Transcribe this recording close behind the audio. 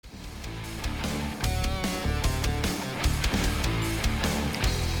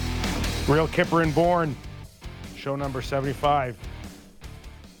Real Kipper and Bourne, show number 75.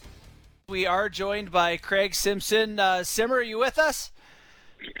 We are joined by Craig Simpson. Simmer, are you with us?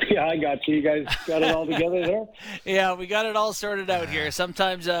 Yeah, I got you. You guys got it all together there? Yeah, we got it all sorted out here.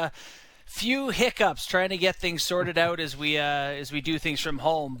 Sometimes few hiccups trying to get things sorted out as we do things from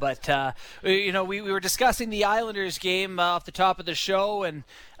home. But we were discussing the Islanders game off the top of the show, and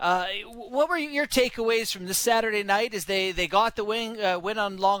what were your takeaways from this Saturday night as they got the win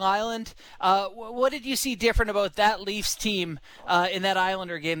on Long Island? What did you see different about that Leafs team in that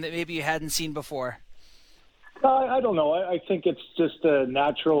Islander game that maybe you hadn't seen before? I don't know. I think it's just a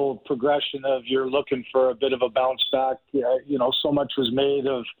natural progression of you're looking for a bit of a bounce back. So much was made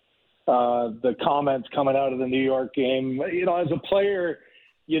of the comments coming out of the New York game. As a player,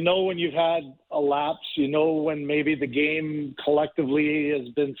 when you've had a lapse, when maybe the game collectively has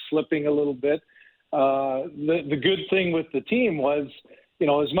been slipping a little bit. The good thing with the team was,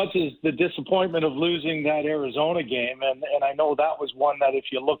 as much as the disappointment of losing that Arizona game, and I know that was one that if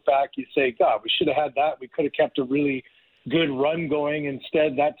you look back, you say, God, we should have had that. We could have kept a really good run going.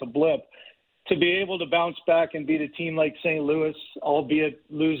 Instead, that's a blip. To be able to bounce back and beat a team like St. Louis, albeit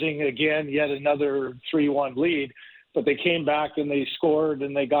losing again, yet another 3-1 lead, but they came back and they scored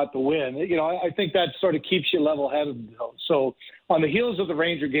and they got the win. I think that sort of keeps you level-headed. So on the heels of the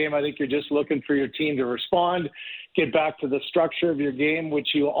Ranger game, I think you're just looking for your team to respond, get back to the structure of your game, which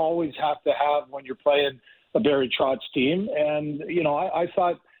you always have to have when you're playing a Barry Trotz team. And, I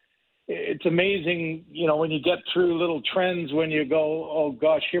thought it's amazing, when you get through little trends when you go, oh,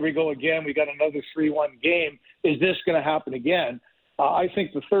 gosh, here we go again. We got another 3-1 game. Is this going to happen again? I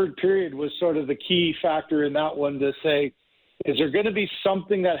think the third period was sort of the key factor in that one to say, is there going to be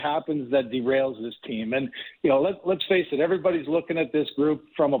something that happens that derails this team? And, let's face it, everybody's looking at this group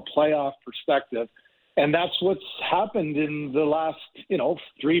from a playoff perspective. And that's what's happened in the last,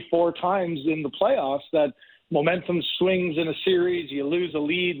 3-4 times in the playoffs, that momentum swings in a series. You lose a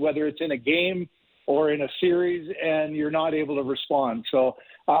lead, whether it's in a game or in a series, and you're not able to respond. So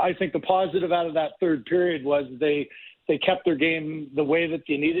I think the positive out of that third period was they kept their game the way that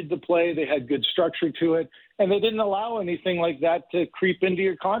you needed to play. They had good structure to it, and they didn't allow anything like that to creep into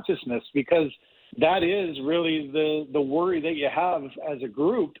your consciousness, because that is really the worry that you have as a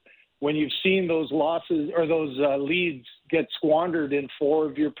group when you've seen those losses or those leads get squandered in 4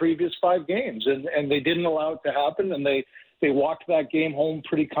 of your previous 5 games. And they didn't allow it to happen, and they walked that game home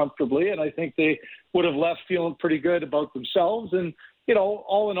pretty comfortably. And I think they would have left feeling pretty good about themselves and,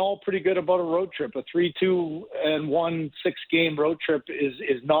 all in all, pretty good about a road trip. A 3-2-1 6-game road trip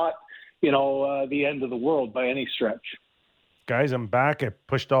is not, the end of the world by any stretch. Guys, I'm back. I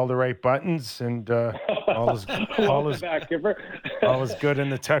pushed all the right buttons, and all is good in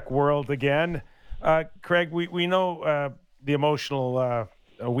the tech world again. Craig, we know the emotional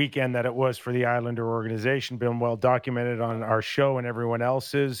weekend that it was for the Islander organization, been well documented on our show and everyone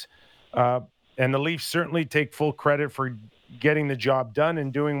else's. And the Leafs certainly take full credit for getting the job done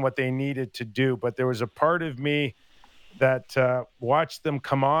and doing what they needed to do. But there was a part of me that watched them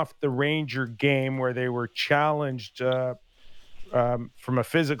come off the Ranger game where they were challenged from a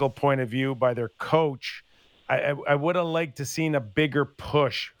physical point of view by their coach. I would have liked to seen a bigger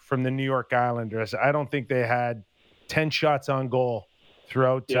push from the New York Islanders. I don't think they had 10 shots on goal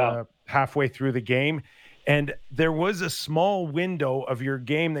throughout halfway through the game. And there was a small window of your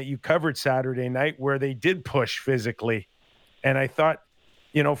game that you covered Saturday night where they did push physically. And I thought,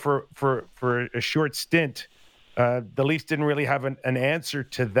 for a short stint, the Leafs didn't really have an answer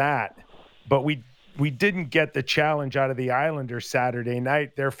to that. But we didn't get the challenge out of the Islanders Saturday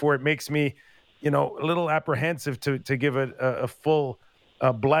night. Therefore, it makes me, a little apprehensive to give a full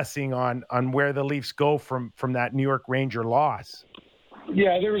blessing on where the Leafs go from that New York Ranger loss.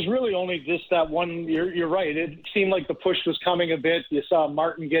 Yeah, there was really only just that one. You're right. It seemed like the push was coming a bit. You saw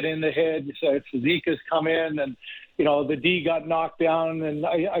Martin get in the head. You saw Zizekas come in, and the D got knocked down. And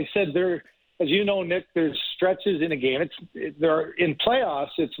I said there, as you know, Nick, there's stretches in a game. In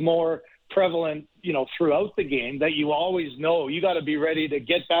playoffs, it's more prevalent, throughout the game that you always know you got to be ready to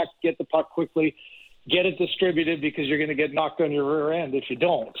get back, get the puck quickly, get it distributed, because you're going to get knocked on your rear end if you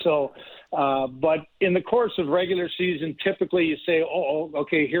don't. So, but in the course of regular season, typically you say,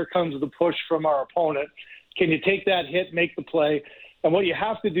 okay, here comes the push from our opponent. Can you take that hit, make the play? And what you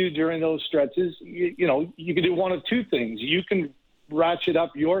have to do during those stretches, you can do one of two things. You can ratchet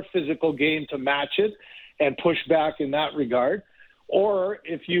up your physical game to match it and push back in that regard. Or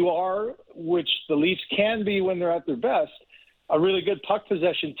if you are, which the Leafs can be when they're at their best, a really good puck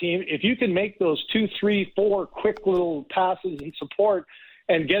possession team, if you can make those 2, 3, 4 quick little passes and support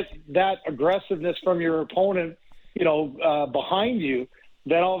and get that aggressiveness from your opponent, behind you,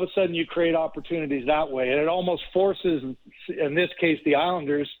 then all of a sudden you create opportunities that way. And it almost forces, in this case, the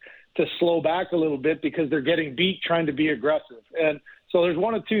Islanders to slow back a little bit because they're getting beat trying to be aggressive. And so there's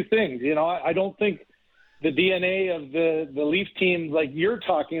one of two things. I don't think the DNA of the Leaf team, like you're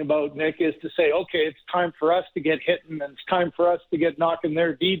talking about, Nick, is to say, okay, it's time for us to get hitting and it's time for us to get knocking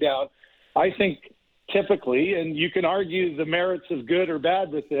their D down. I think typically, and you can argue the merits of good or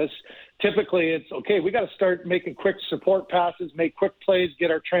bad with this, typically it's, okay, we got to start making quick support passes, make quick plays,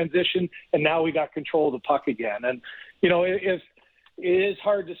 get our transition, and now we got control of the puck again. And, if it is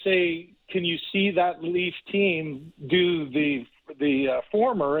hard to say, can you see that Leaf team do the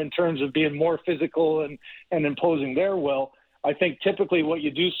former in terms of being more physical and imposing their will? I think typically what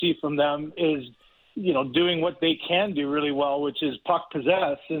you do see from them is, doing what they can do really well, which is puck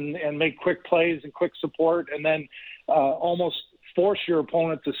possess and make quick plays and quick support, and then almost force your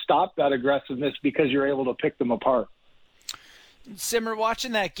opponent to stop that aggressiveness because you're able to pick them apart. Simmer,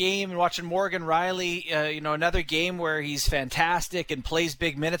 watching that game and watching Morgan Rielly, another game where he's fantastic and plays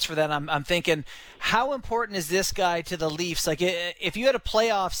big minutes for them, I'm thinking, how important is this guy to the Leafs? Like, if you had a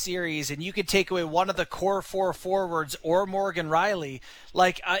playoff series and you could take away one of the core four forwards or Morgan Rielly,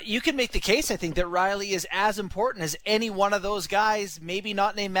 you can make the case, I think, that Rielly is as important as any one of those guys, maybe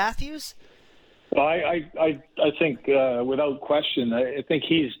not named Matthews? Well, I think without question, I think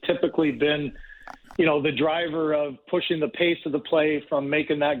he's typically been the driver of pushing the pace of the play from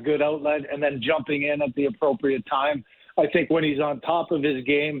making that good outlet and then jumping in at the appropriate time. I think when he's on top of his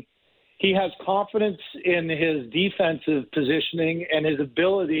game, he has confidence in his defensive positioning and his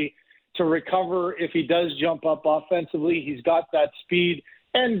ability to recover if he does jump up offensively. He's got that speed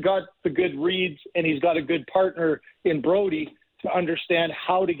and got the good reads, and he's got a good partner in Brody to understand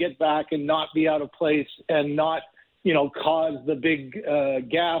how to get back and not be out of place and not cause the big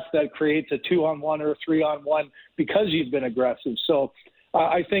gaffe that creates a 2-on-1 or a 3-on-1 because you've been aggressive. So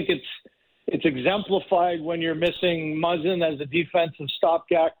I think it's exemplified when you're missing Muzzin as a defensive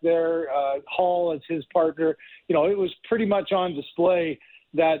stopgap there, Hall as his partner. It was pretty much on display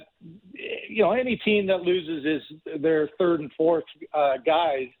that, any team that loses their third and fourth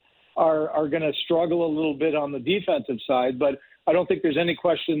guys are going to struggle a little bit on the defensive side. But I don't think there's any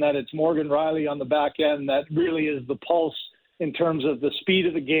question that it's Morgan Rielly on the back end that really is the pulse in terms of the speed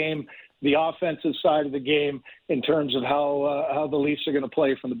of the game, the offensive side of the game, in terms of how the Leafs are going to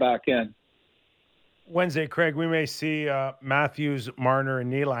play from the back end. Wednesday, Craig, we may see Matthews, Marner,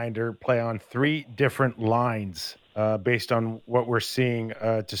 and Nylander play on three different lines based on what we're seeing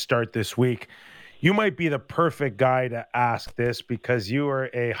to start this week. You might be the perfect guy to ask this because you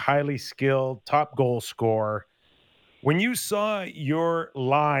are a highly skilled top goal scorer. When you saw your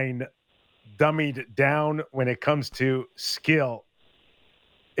line dummied down when it comes to skill,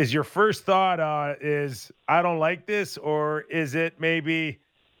 is your first thought is I don't like this, or is it maybe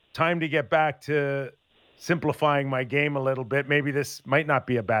time to get back to simplifying my game a little bit? Maybe this might not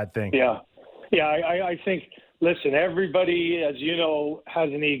be a bad thing. Yeah. I think, listen, everybody, as you know, has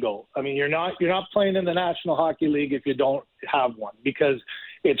an ego. I mean, you're not playing in the National Hockey League if you don't have one, because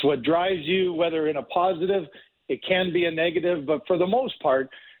it's what drives you, whether in a positive. It can be a negative, but for the most part,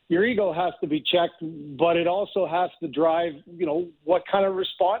 your ego has to be checked, but it also has to drive, what kind of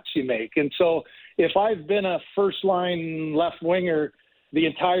response you make. And so if I've been a first-line left winger the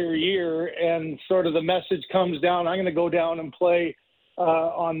entire year and sort of the message comes down, I'm going to go down and play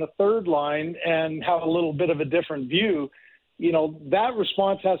on the third line and have a little bit of a different view, that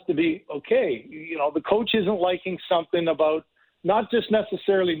response has to be, okay, the coach isn't liking something about not just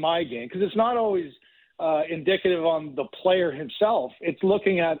necessarily my game, because it's not always indicative on the player himself. It's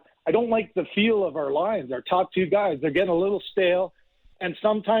looking at, I don't like the feel of our lines, our top two guys. They're getting a little stale. And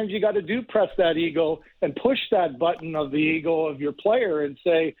sometimes you got to press that ego and push that button of the ego of your player and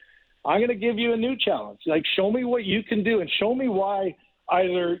say, I'm going to give you a new challenge. Like, show me what you can do and show me why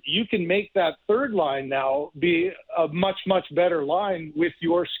either you can make that third line now be a much, much better line with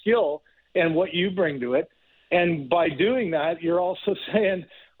your skill and what you bring to it. And by doing that, you're also saying,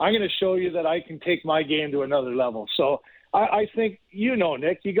 I'm going to show you that I can take my game to another level. So I think,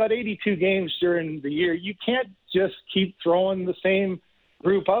 Nick, you got 82 games during the year. You can't just keep throwing the same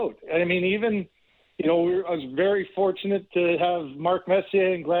group out. I mean, even, I was very fortunate to have Mark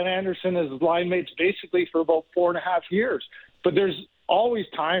Messier and Glenn Anderson as line mates basically for about 4.5 years. But there's always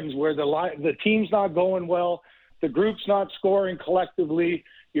times where the team's not going well, the group's not scoring collectively,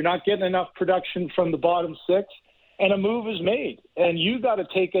 you're not getting enough production from the bottom six, and a move is made. And you got to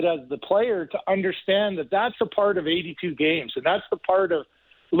take it as the player to understand that that's a part of 82 games. And that's the part of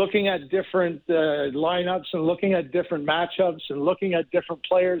looking at different lineups and looking at different matchups and looking at different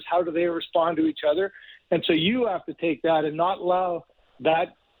players. How do they respond to each other? And so you have to take that and not allow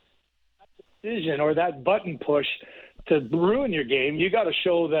that decision or that button push to ruin your game, you got to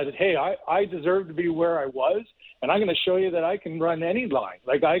show that, hey, I deserve to be where I was, and I'm going to show you that I can run any line.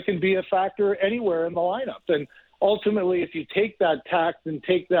 Like, I can be a factor anywhere in the lineup. And ultimately, if you take that tact and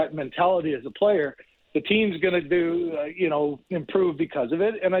take that mentality as a player, the team's going to do, improve because of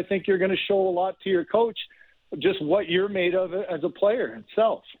it. And I think you're going to show a lot to your coach just what you're made of as a player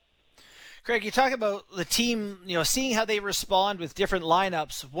itself. Craig, you talk about the team, seeing how they respond with different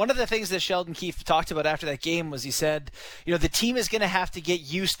lineups. One of the things that Sheldon Keefe talked about after that game was he said, the team is going to have to get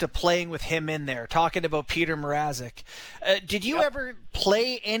used to playing with him in there, talking about Peter Mrazek. Did you ever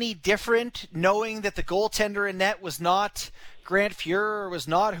play any different knowing that the goaltender in net was not Grant Fuhrer or was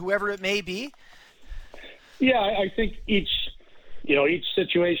not whoever it may be? Yeah, I think each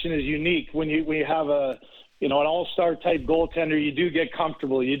situation is unique. When you have an all-star type goaltender, you do get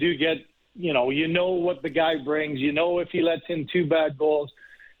comfortable. You do get, you know what the guy brings. If he lets in 2 bad goals,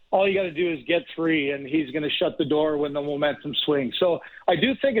 all you got to do is get 3, and he's going to shut the door when the momentum swings. So I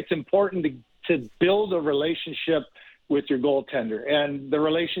do think it's important to build a relationship with your goaltender, and the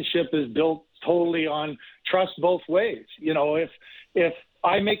relationship is built totally on trust both ways. If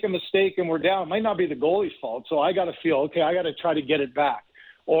I make a mistake and we're down, it might not be the goalie's fault, so I got to feel, okay, I got to try to get it back.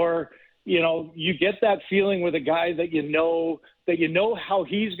 Or you get that feeling with a guy that you know how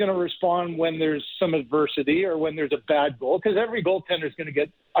he's going to respond when there's some adversity or when there's a bad goal, because every goaltender is going to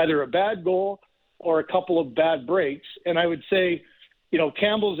get either a bad goal or a couple of bad breaks. And I would say,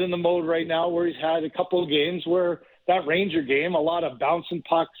 Campbell's in the mode right now where he's had a couple of games where that Ranger game, a lot of bouncing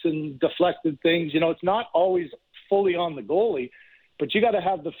pucks and deflected things, it's not always fully on the goalie, but you got to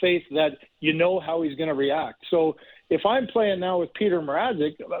have the faith that how he's going to react. So if I'm playing now with Peter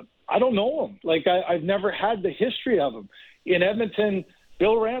Mrazek, I don't know him. Like, I've never had the history of him. In Edmonton,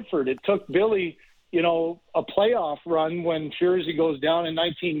 Bill Ranford, it took Billy, a playoff run when Furzy goes down in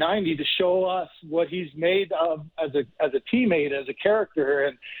 1990 to show us what he's made of as a teammate, as a character.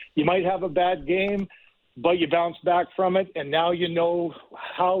 And you might have a bad game, but you bounce back from it, and now you know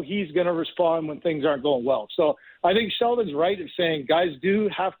how he's going to respond when things aren't going well. So I think Sheldon's right in saying guys do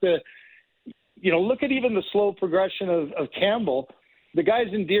have to, look at even the slow progression of Campbell. The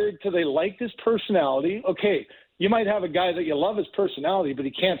guy's endeared to, they liked his personality. Okay, you might have a guy that you love his personality, but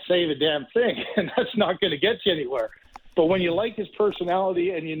he can't save a damn thing, and that's not going to get you anywhere. But when you like his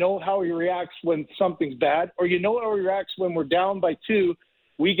personality and you know how he reacts when something's bad, or how he reacts when we're down by 2,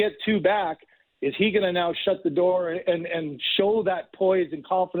 we get 2 back, is he going to now shut the door and show that poise and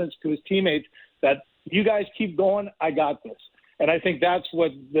confidence to his teammates that you guys keep going, I got this. And I think that's what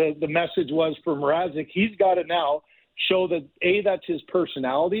the message was for Mrazek. He's got to now show that, A, that's his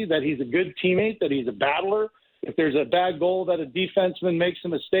personality, that he's a good teammate, that he's a battler. If there's a bad goal that a defenseman makes a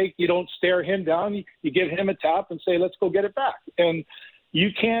mistake, you don't stare him down. You give him a tap and say, let's go get it back. And you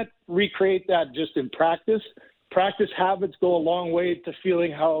can't recreate that just in practice. Practice habits go a long way to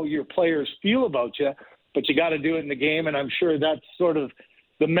feeling how your players feel about you, but you got to do it in the game. And I'm sure that's sort of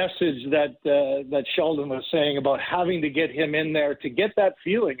the message that Sheldon was saying about having to get him in there to get that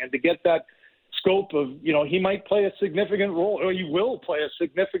feeling and to get that scope of, he might play a significant role, or he will play a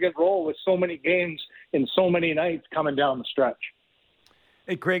significant role with so many games in so many nights coming down the stretch.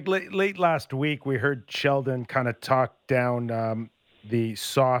 Hey, Craig, late last week, we heard Sheldon kind of talk down the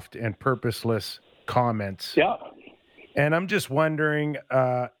soft and purposeless comments. Yeah. And I'm just wondering,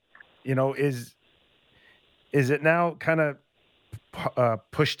 is it now kind of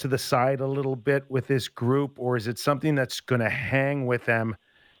pushed to the side a little bit with this group, or is it something that's going to hang with them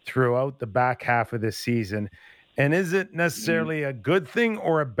throughout the back half of this season? And is it necessarily a good thing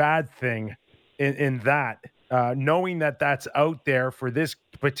or a bad thing in that, knowing that that's out there for this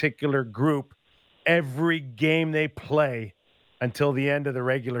particular group every game they play until the end of the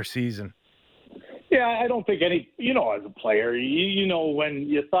regular season? Yeah, I don't think any, as a player, when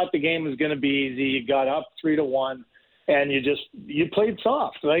you thought the game was going to be easy, you got up 3-1 and you played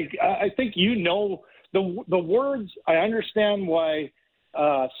soft. Like, I think, the words, I understand why,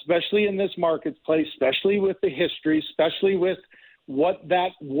 especially in this marketplace, especially with the history, especially with what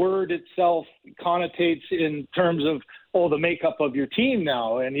that word itself connotates in terms of, the makeup of your team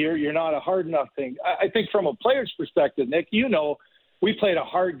now, and you're not a hard enough thing. I think from a player's perspective, Nick, we played a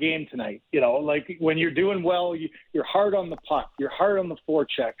hard game tonight. Like when you're doing well, you're hard on the puck, you're hard on the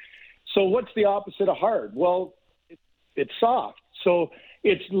forecheck. So what's the opposite of hard? Well, it's soft. So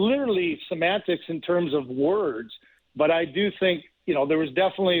it's literally semantics in terms of words, but I do think, there was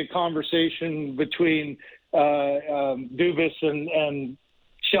definitely a conversation between Dubas and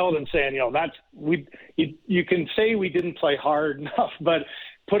Sheldon saying, you can say we didn't play hard enough, but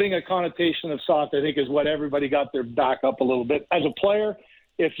putting a connotation of soft, I think, is what everybody got their back up a little bit. As a player,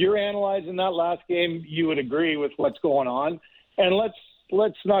 if you're analyzing that last game, you would agree with what's going on. And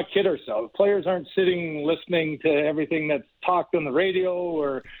let's not kid ourselves. Players aren't sitting listening to everything that's talked on the radio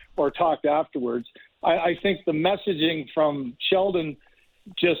or talked afterwards. I think the messaging from Sheldon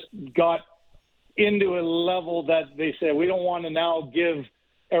just got into a level that they said, we don't want to now give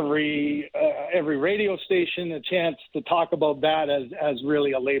every radio station a chance to talk about that as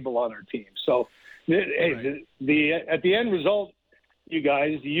really a label on our team. So right. At the end result, you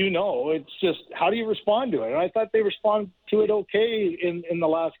guys, it's just how do you respond to it? And I thought they responded to it okay in the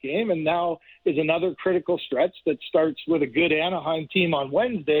last game, and now is another critical stretch that starts with a good Anaheim team on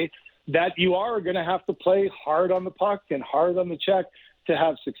Wednesday that you are going to have to play hard on the puck and hard on the check to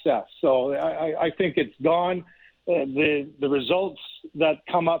have success. So I think it's gone. The results that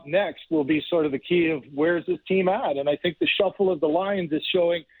come up next will be sort of the key of where's this team at, and I think the shuffle of the lines is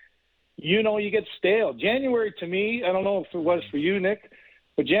showing you get stale. January to me, I don't know if it was for you, Nick,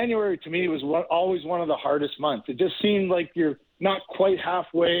 but January to me was always one of the hardest months. It just seemed like you're not quite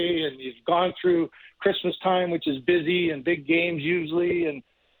halfway and you've gone through Christmas time, which is busy and big games usually. And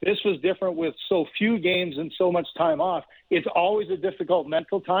this was different with so few games and so much time off. It's always a difficult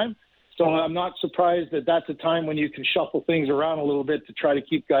mental time. So I'm not surprised that that's a time when you can shuffle things around a little bit to try to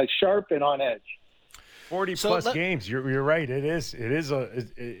keep guys sharp and on edge. 40-plus games. You're right. It is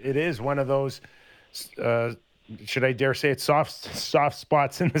one of those. Should I dare say it? Soft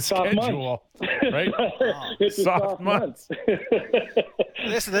spots in the schedule, right? It's soft month.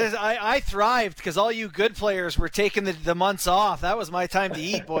 Listen, I thrived because all you good players were taking the months off. That was my time to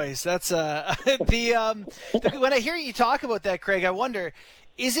eat, boys. That's when I hear you talk about that, Craig, I wonder.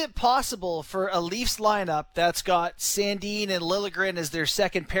 Is it possible for a Leafs lineup that's got Sandin and Liljegren as their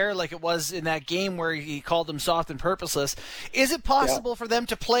second pair, like it was in that game where he called them soft and purposeless? Is it possible for them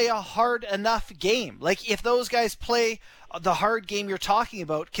to play a hard enough game? Like if those guys play the hard game you're talking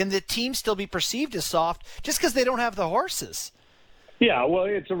about, can the team still be perceived as soft just because they don't have the horses? Yeah, well,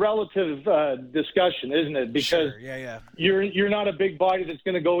 it's a relative discussion, isn't it? Because you're not a big body that's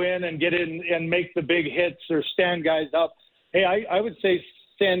going to go in and get in and make the big hits or stand guys up. Hey, I would say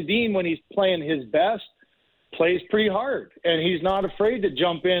Sandin, when he's playing his best, plays pretty hard, and he's not afraid to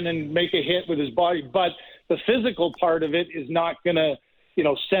jump in and make a hit with his body. But the physical part of it is not going to,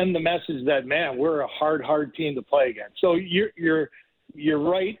 send the message that, man, we're a hard team to play against. So you're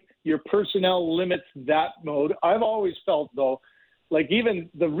right. Your personnel limits that mode. I've always felt, though, like even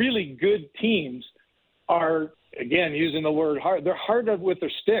the really good teams are, again, using the word hard, they're hard with their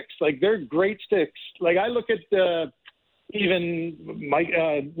sticks. Like they're great sticks. Like I look at even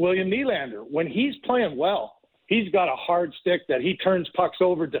William Nylander, when he's playing well, he's got a hard stick that he turns pucks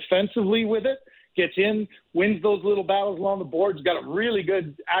over defensively with it, gets in, wins those little battles along the boards, got a really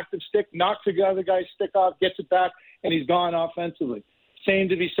good active stick, knocks the other guy's stick off, gets it back, and he's gone offensively. Same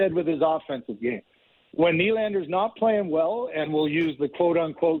to be said with his offensive game. When Nylander's not playing well, and we'll use the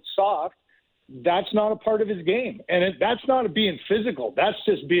quote-unquote soft, that's not a part of his game. And that's not being physical. That's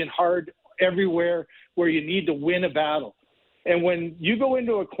just being hard everywhere where you need to win a battle. And when you go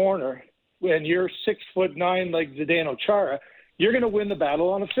into a corner and you're 6'9" like Zdeno Chara, you're going to win the battle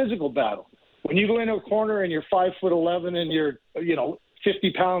on a physical battle. When you go into a corner and you're 5'11" and you're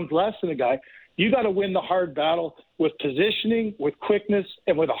 50 pounds less than a guy, you got to win the hard battle with positioning, with quickness,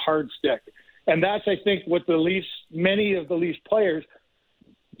 and with a hard stick. And that's, I think, what many of the Leafs players,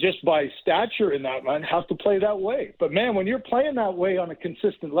 just by stature in that man, have to play that way. But man, when you're playing that way on a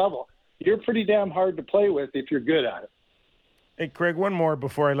consistent level, you're pretty damn hard to play with if you're good at it. Hey, Craig, one more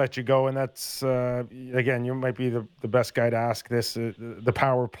before I let you go, and that's, again, you might be the best guy to ask this, the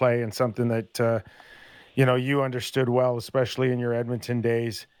power play, and something that, you understood well, especially in your Edmonton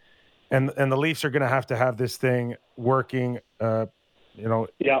days. And the Leafs are going to have this thing working,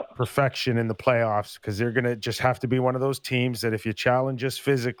 perfection in the playoffs, because they're going to just have to be one of those teams that if you challenge us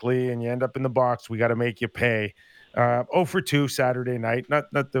physically and you end up in the box, we got to make you pay. 0 for 2 Saturday night,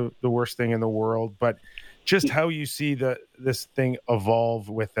 not the worst thing in the world, but just how you see this thing evolve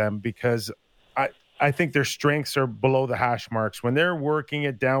with them, because I think their strengths are below the hash marks. When they're working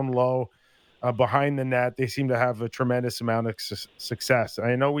it down low behind the net, they seem to have a tremendous amount of success.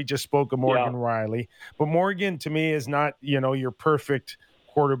 I know we just spoke of Morgan Rielly, but Morgan to me is not, your perfect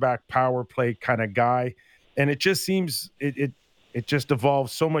quarterback power play kind of guy. And it just seems it just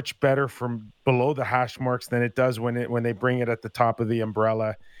evolves so much better from below the hash marks than it does when they bring it at the top of the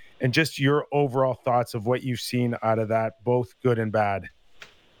umbrella. And just your overall thoughts of what you've seen out of that, both good and bad.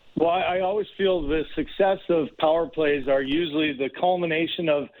 Well, I always feel the success of power plays are usually the culmination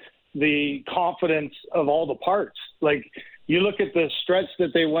of the confidence of all the parts. Like, you look at the stretch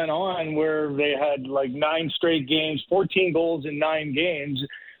that they went on where they had like 9 straight games, 14 goals in 9 games.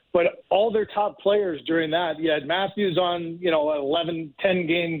 But all their top players during that, you had Matthews on, 11,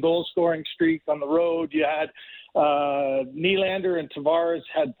 10-game goal-scoring streak on the road. You had Nylander and Tavares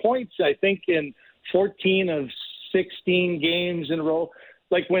had points, I think, in 14 of 16 games in a row.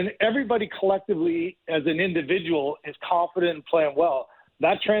 Like when everybody collectively as an individual is confident and playing well,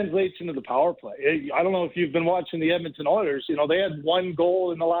 that translates into the power play. I don't know if you've been watching the Edmonton Oilers. They had 1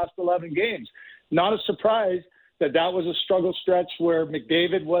 goal in the last 11 games. Not a surprise that was a struggle stretch where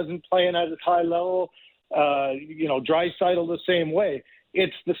McDavid wasn't playing at a high level. Draisaitl the same way.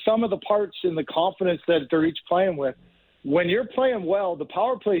 It's the sum of the parts and the confidence that they're each playing with. When you're playing well, the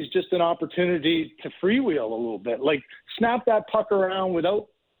power play is just an opportunity to freewheel a little bit. Like snap that puck around without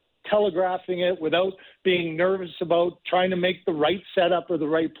telegraphing it, without being nervous about trying to make the right setup or the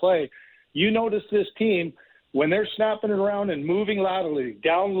right play. You notice this team, when they're snapping it around and moving laterally,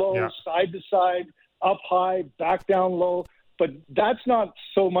 down low, side to side, up high, back down low. But that's not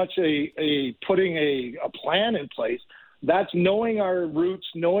so much a putting a plan in place. That's knowing our routes,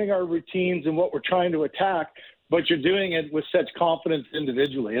 knowing our routines and what we're trying to attack, but you're doing it with such confidence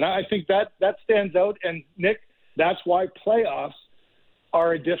individually. And I think that stands out. And, Nick, that's why playoffs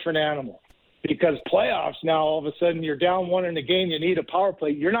are a different animal, because playoffs now all of a sudden you're down 1 in a game, you need a power play.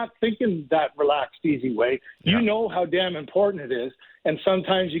 You're not thinking that relaxed, easy way. Yeah. You know how damn important it is, and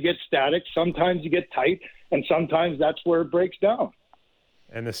sometimes you get static, sometimes you get tight, and sometimes that's where it breaks down.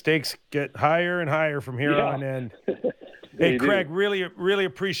 And the stakes get higher and higher from here on in. Hey, Craig, really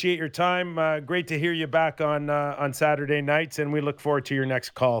appreciate your time. Great to hear you back on Saturday nights, and we look forward to your next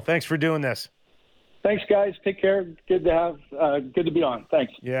call. Thanks for doing this. Thanks, guys. Take care. Good to be on.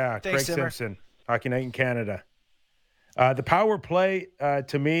 Thanks. Yeah, Thanks, Craig Simpson, Hockey Night in Canada. The power play,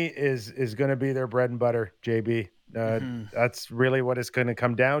 to me, is going to be their bread and butter, JB. That's really what it's going to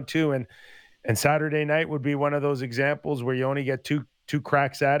come down to. And Saturday night would be one of those examples where you only get two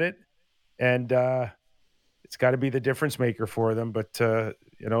cracks at it. And it's got to be the difference maker for them. But,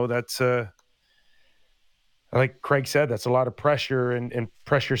 that's like Craig said, that's a lot of pressure and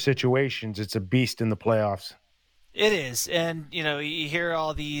pressure situations. It's a beast in the playoffs. It is. And, you hear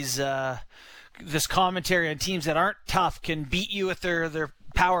all these this commentary on teams that aren't tough can beat you with their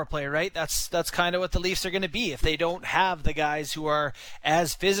power play, right? That's kind of what the Leafs are going to be. If they don't have the guys who are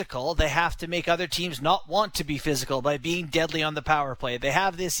as physical, they have to make other teams not want to be physical by being deadly on the power play. They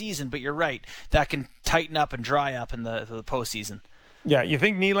have this season, but you're right. That can tighten up and dry up in the postseason. Yeah, you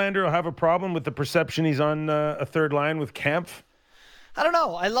think Nylander will have a problem with the perception he's on a third line with Kampf? I don't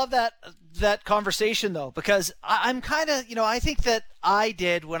know. I love that conversation, though, because I'm kind of, I think that I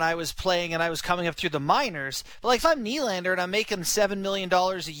did when I was playing and I was coming up through the minors. But, like, if I'm Nylander and I'm making $7 million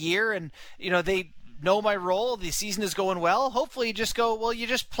a year and, they know my role, the season is going well, hopefully you just go, well, you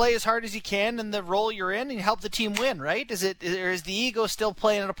just play as hard as you can in the role you're in and you help the team win, right? Is the ego still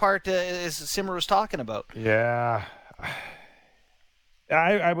playing a part as Simmer was talking about? Yeah.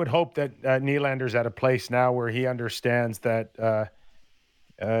 I would hope that Nylander's at a place now where he understands that,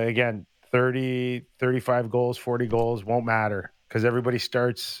 again, 30, 35 goals, 40 goals won't matter because everybody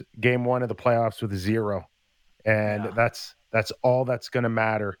starts game 1 of the playoffs with a 0. And that's all that's going to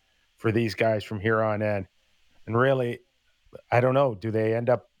matter for these guys from here on in. And really, I don't know, do they end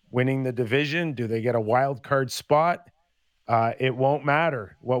up winning the division? Do they get a wild card spot? It won't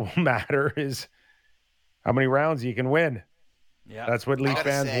matter. What will matter is how many rounds you can win. Yeah, that's what Leaf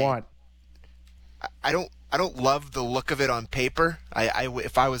fans want. I don't love the look of it on paper.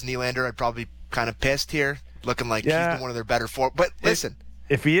 If I was Nylander, I'd probably be kind of pissed here, looking like he's been one of their better four. But listen,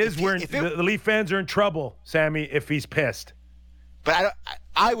 if he is, the Leaf fans are in trouble, Sammy. If he's pissed, but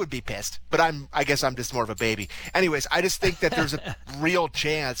I would be pissed. But I guess I'm just more of a baby. Anyways, I just think that there's a real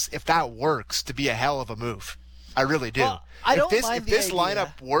chance if that works to be a hell of a move. I really do. Well, if this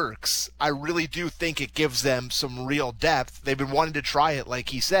lineup works, I really do think it gives them some real depth. They've been wanting to try it, like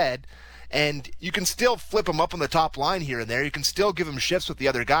he said, and you can still flip him up on the top line here and there. You can still give him shifts with the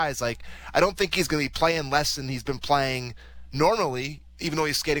other guys. Like, I don't think he's going to be playing less than he's been playing normally, even though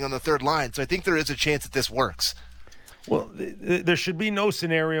he's skating on the third line. So I think there is a chance that this works. Well, there should be no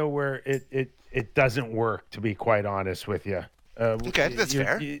scenario where it doesn't work, to be quite honest with you. Okay, that's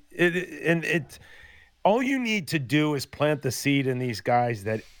fair. All you need to do is plant the seed in these guys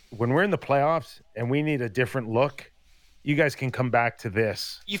that when we're in the playoffs and we need a different look, you guys can come back to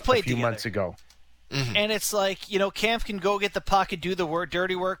this. You've played a few months ago. Mm-hmm. And it's like, Kampf can go get the puck and do the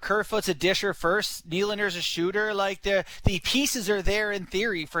dirty work. Kerfoot's a disher first. Nylander's a shooter. Like, the pieces are there in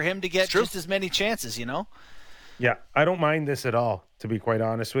theory for him to get just as many chances, Yeah, I don't mind this at all, to be quite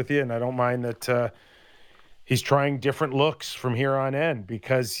honest with you. And I don't mind that he's trying different looks from here on in,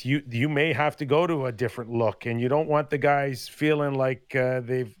 because you may have to go to a different look, and you don't want the guys feeling like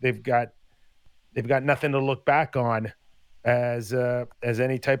they've got nothing to look back on as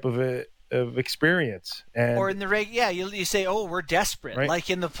any type of experience. And or in the you say, oh, we're desperate. Right. Like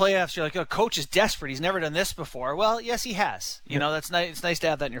in the playoffs, you're like, oh, coach is desperate. He's never done this before. Well, yes, he has. You know, that's nice. It's nice to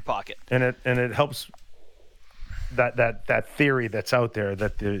have that in your pocket. And it helps that theory that's out there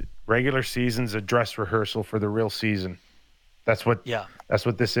that the regular season's a dress rehearsal for the real season. That's what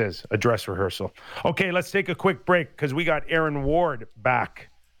this is, a dress rehearsal. Okay, let's take a quick break because we got Aaron Ward back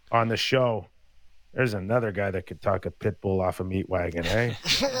on the show. There's another guy that could talk a pit bull off a meat wagon, eh?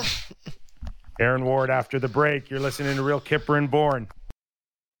 Aaron Ward after the break. You're listening to Real Kipper and Bourne.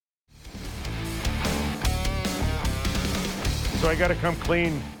 So I got to come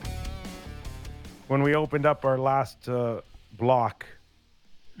clean. When we opened up our last block,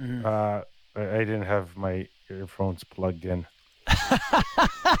 I didn't have my earphones plugged in.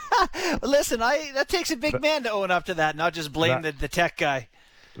 Listen, that takes a big man to own up to that, not just blame the tech guy.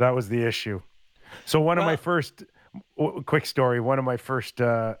 That was the issue. So one of my first, quick story, one of my first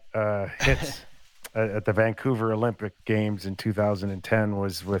hits at the Vancouver Olympic Games in 2010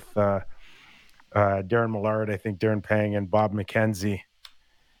 was with Darren Millard, I think Darren Pang, and Bob McKenzie.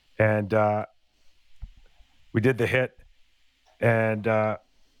 And we did the hit, and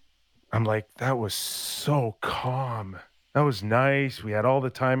I'm like, that was so calm. That was nice. We had all the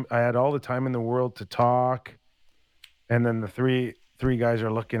time. I had all the time in the world to talk. And then the three guys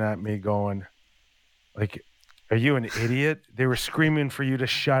are looking at me going, like, are you an idiot? They were screaming for you to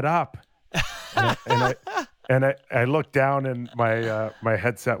shut up. And I looked down, and my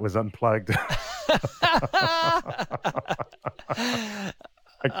headset was unplugged.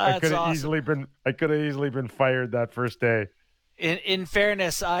 I could have easily been fired that first day. In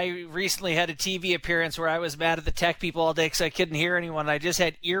fairness, I recently had a TV appearance where I was mad at the tech people all day because I couldn't hear anyone. I just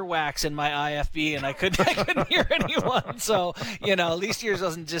had earwax in my IFB, and I couldn't hear anyone. So, at least yours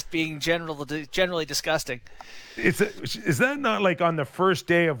wasn't just being generally disgusting. Is that not like on the first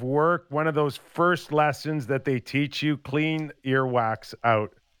day of work, one of those first lessons that they teach you, clean earwax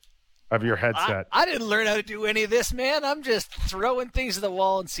out of your headset? I didn't learn how to do any of this, man. I'm just throwing things at the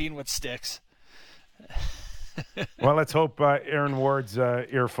wall and seeing what sticks. Well, let's hope Aaron Ward's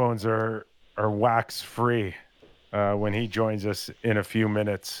earphones are wax free when he joins us in a few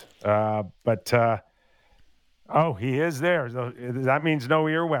minutes. But he is there. That means no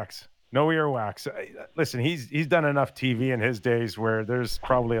earwax. No earwax. Listen, he's done enough TV in his days where there's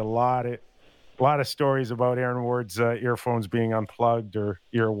probably a lot of stories about Aaron Ward's earphones being unplugged or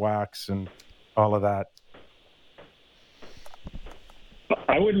earwax and all of that.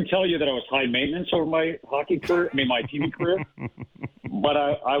 I wouldn't tell you that I was high maintenance over my hockey career, my TV career. But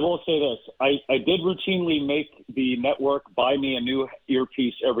I will say this. I did routinely make the network buy me a new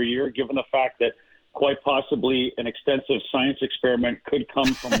earpiece every year, given the fact that quite possibly an extensive science experiment could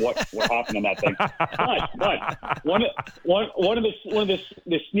come from what happened in that thing. But one of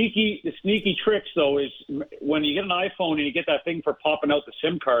the sneaky tricks though is when you get an iPhone and you get that thing for popping out the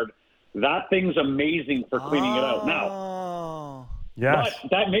SIM card, that thing's amazing for cleaning it out. Now, yes.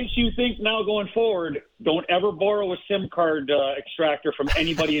 But that makes you think now going forward, don't ever borrow a SIM card extractor from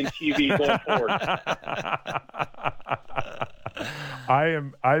anybody in TV going forward.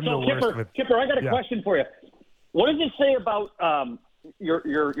 I'm the worst with Kipper, I got a question for you. What does it say about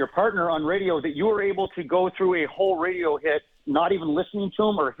your partner on radio that you were able to go through a whole radio hit, not even listening to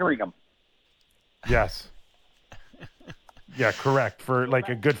him or hearing him? Yes. Yeah, correct. For like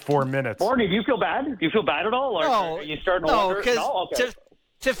a good 4 minutes. Barney, do you feel bad? Do you feel bad at all? Or are you starting to wonder? No, because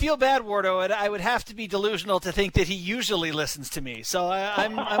to feel bad, Wardo, I would have to be delusional to think that he usually listens to me. So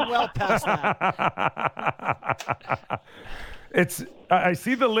I'm well past that. I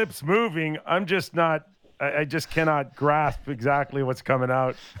see the lips moving. I'm just not. I just cannot grasp exactly what's coming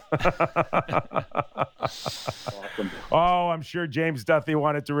out. Awesome. Oh, I'm sure James Duthie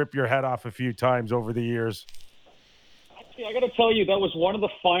wanted to rip your head off a few times over the years. I got to tell you, that was one of the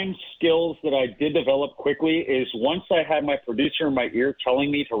fine skills that I did develop quickly is once I had my producer in my ear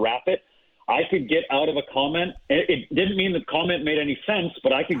telling me to wrap it, I could get out of a comment. It didn't mean the comment made any sense,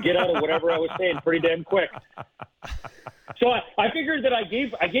 but I could get out of whatever I was saying pretty damn quick. So I figured that I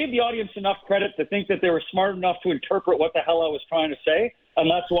gave the audience enough credit to think that they were smart enough to interpret what the hell I was trying to say, and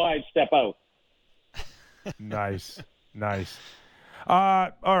that's why I'd step out. Nice.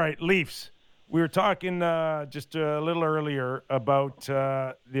 All right, Leafs. We were talking just a little earlier about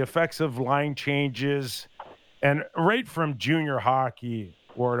the effects of line changes, and right from junior hockey,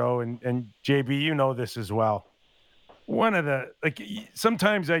 Wardo, and JB, you know this as well. One of the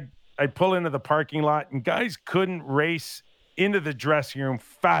sometimes I I'd pull into the parking lot, and guys couldn't race into the dressing room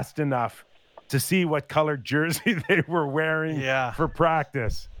fast enough to see what colored jersey they were wearing for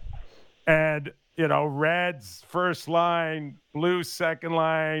practice. And, reds first line, blue second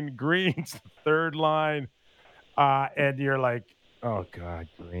line, greens third line. And you're like, oh, God,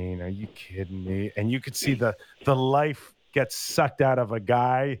 green, are you kidding me? And you could see the life get sucked out of a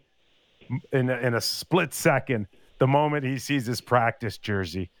guy in a split second the moment he sees his practice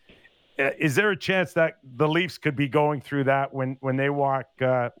jersey. Is there a chance that the Leafs could be going through that when they walked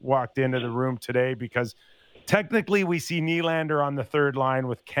into the room today? Because technically we see Nylander on the third line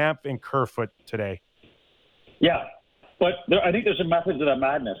with Kemp and Kerfoot today. Yeah, but I think there's a method to that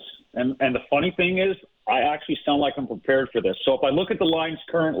madness. And the funny thing is, I actually sound like I'm prepared for this. So if I look at the lines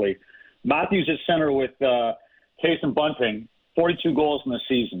currently, Matthews at center with Case and Bunting, 42 goals in the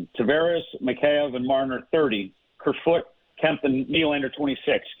season. Tavares, Mikheyev, and Marner, 30. Kerfoot, Kemp, and Nylander,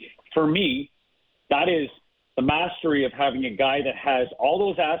 26. For me, that is the mastery of having a guy that has all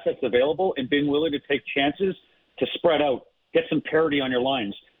those assets available and being willing to take chances to spread out, get some parity on your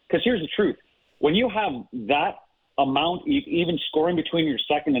lines. Because here's the truth. When you have that amount, even scoring between your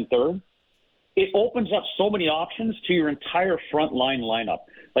second and third, it opens up so many options to your entire front line lineup.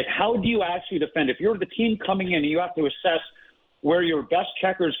 Like, how do you actually defend? If you're the team coming in and you have to assess where your best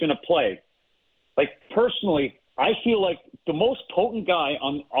checker is going to play, like, personally, I feel like the most potent guy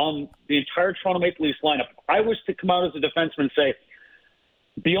on the entire Toronto Maple Leafs lineup, if I was to come out as a defenseman and say,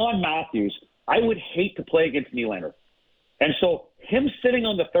 beyond Matthews, I would hate to play against Nylander. And so him sitting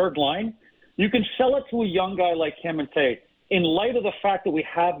on the third line, you can sell it to a young guy like him and say, in light of the fact that we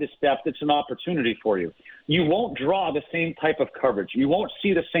have this depth, it's an opportunity for you. You won't draw the same type of coverage. You won't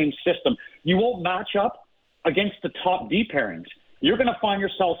see the same system. You won't match up against the top D pairings. You're going to find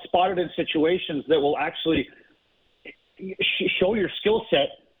yourself spotted in situations that will actually show your skill set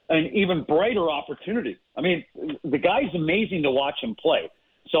an even brighter opportunity. I mean, the guy's amazing to watch him play.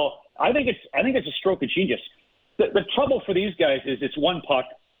 So I think it's a stroke of genius. The trouble for these guys is it's one puck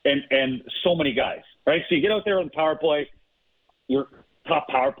and so many guys, right? So you get out there on the power play, your top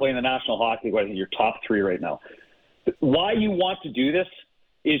power play in the National Hockey League, your top three right now. Why you want to do this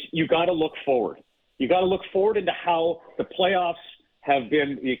is you got to look forward. You got to look forward into how the playoffs have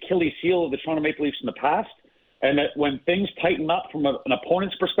been the Achilles heel of the Toronto Maple Leafs in the past, and that when things tighten up from an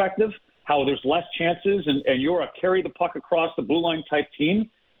opponent's perspective, how there's less chances and you're a carry the puck across the blue line type team.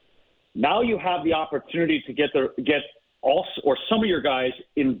 Now you have the opportunity to get all or some of your guys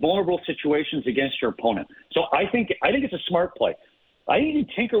in vulnerable situations against your opponent. So I think it's a smart play. I think you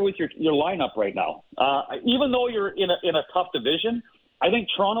can tinker with your lineup right now. Even though you're in a tough division, I think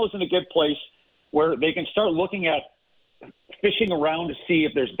Toronto's in a good place where they can start looking at fishing around to see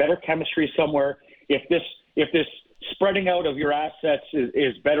if there's better chemistry somewhere, if this spreading out of your assets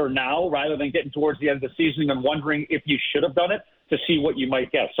is better now rather than getting towards the end of the season and wondering if you should have done it to see what you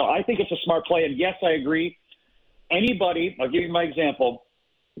might get. So I think it's a smart play. And yes, I agree. Anybody, I'll give you my example.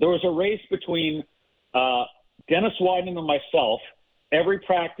 There was a race between Dennis Wideman and myself every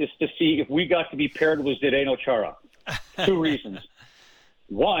practice to see if we got to be paired with Zdeno Chara. Two reasons.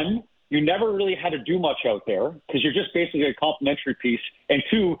 One, you never really had to do much out there because you're just basically a complimentary piece. And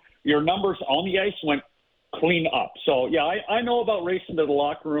two, your numbers on the ice went clean up. So, yeah, I know about racing to the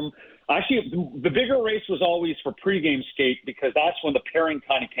locker room. Actually, the bigger race was always for pregame skate because that's when the pairing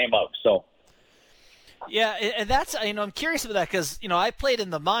kind of came out. So. Yeah, and that's, I'm curious about that because, I played in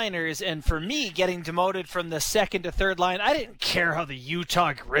the minors, and for me, getting demoted from the second to third line, I didn't care how the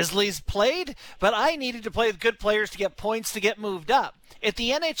Utah Grizzlies played, but I needed to play with good players to get points to get moved up. At the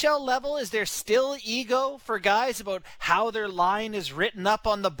NHL level, is there still ego for guys about how their line is written up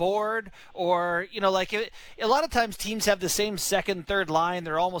on the board? Or, a lot of times teams have the same second, third line,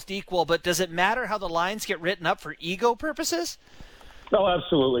 they're almost equal, but does it matter how the lines get written up for ego purposes? No,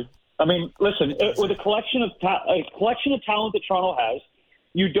 absolutely. I mean, listen, with a collection of talent that Toronto has,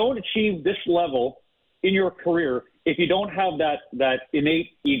 you don't achieve this level in your career if you don't have that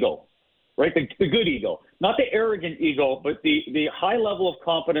innate ego, right? The good ego, not the arrogant ego, but the high level of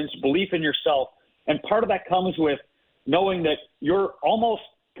confidence, belief in yourself. And part of that comes with knowing that you're almost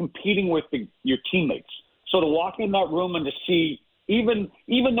competing with your teammates. So to walk in that room and to see, even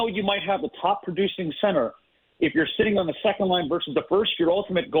though you might have the top producing center, if you're sitting on the second line versus the first, your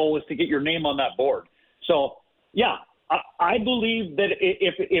ultimate goal is to get your name on that board. So, yeah, I believe that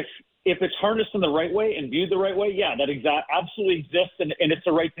if it's harnessed in the right way and viewed the right way, yeah, that absolutely exists, and it's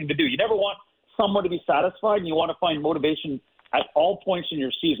the right thing to do. You never want someone to be satisfied, and you want to find motivation at all points in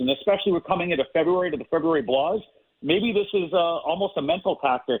your season, especially we're coming into February to the February Blahs. Maybe this is almost a mental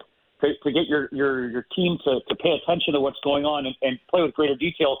tactic to get your team to pay attention to what's going on and play with greater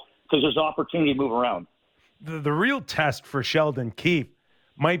detail because there's opportunity to move around. The real test for Sheldon Keefe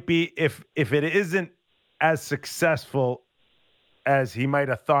might be if it isn't as successful as he might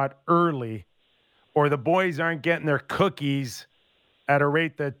have thought early, or the boys aren't getting their cookies at a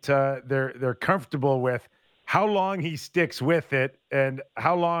rate that they're comfortable with, how long he sticks with it and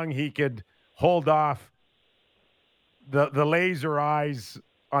how long he could hold off the laser eyes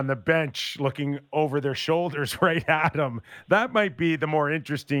on the bench looking over their shoulders right at him. That might be the more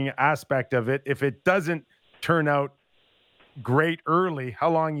interesting aspect of it. If it doesn't turn out great early, how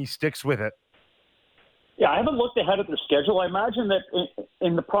long he sticks with it. Yeah, I haven't looked ahead at their schedule. I imagine that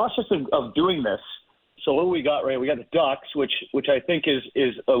in the process of doing this, so what do we got, right? We got the Ducks, which I think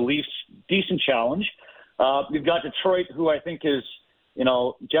is a Leafs decent challenge. We've got Detroit, who I think is,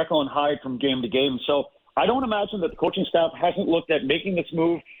 Jekyll and Hyde from game to game. So I don't imagine that the coaching staff hasn't looked at making this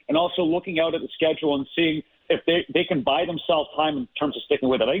move and also looking out at the schedule and seeing if they can buy themselves time in terms of sticking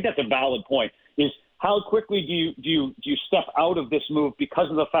with it. I think that's a valid point, is how quickly do you step out of this move because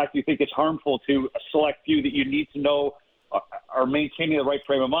of the fact you think it's harmful to a select few that you need to know are maintaining the right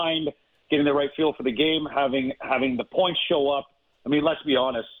frame of mind, getting the right feel for the game, having the points show up. I mean, let's be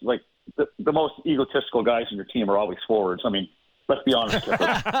honest, like the most egotistical guys in your team are always forwards. I mean, let's be honest, Kipper.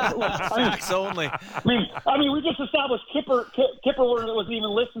 Facts only. I mean, we just established Kipper was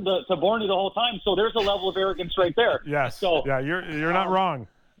even listening to Borny the whole time, so there's a level of arrogance right there. Yes. So yeah, you're not wrong.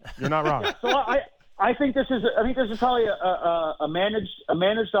 You're not wrong. So I think this is probably a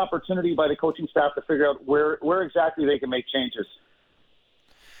managed opportunity by the coaching staff to figure out where exactly they can make changes.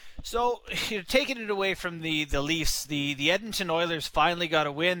 So, taking it away from the Leafs, the Edmonton Oilers finally got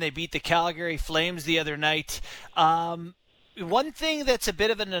a win. They beat the Calgary Flames the other night. One thing that's a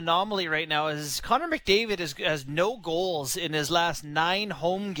bit of an anomaly right now is Connor McDavid has no goals in his last 9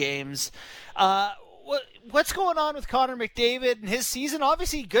 home games. What's going on with Connor McDavid and his season?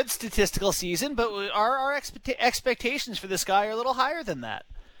 Obviously, good statistical season, but our expectations for this guy are a little higher than that.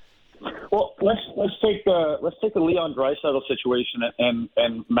 Well, let's take the Leon Draisaitl situation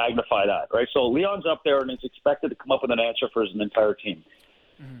and magnify that, right? So Leon's up there and is expected to come up with an answer for his entire team.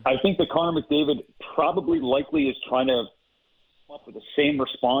 Mm-hmm. I think that Connor McDavid likely is trying to come up with the same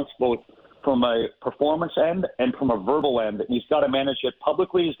response, both from a performance end and from a verbal end. And he's got to manage it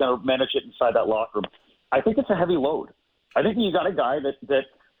publicly. He's got to manage it inside that locker room. I think it's a heavy load. I think you got a guy that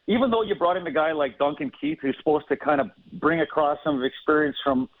even though you brought in a guy like Duncan Keith, who's supposed to kind of bring across some of the experience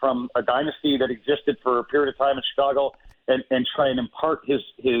from a dynasty that existed for a period of time in Chicago and try and impart his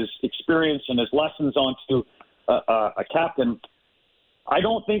experience and his lessons onto a captain, I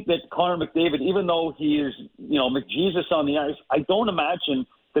don't think that Connor McDavid, even though he is, McJesus on the ice, I don't imagine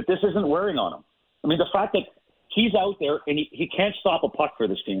that this isn't wearing on him. I mean, the fact that he's out there and he can't stop a puck for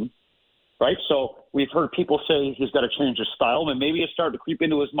this team, right? So we've heard people say he's got to change his style, and maybe it's starting to creep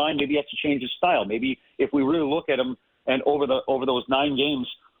into his mind. Maybe he has to change his style. Maybe if we really look at him and over those 9 games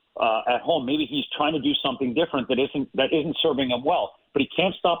at home, maybe he's trying to do something different that isn't serving him well. But he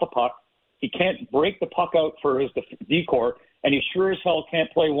can't stop a puck. He can't break the puck out for his decor, and he sure as hell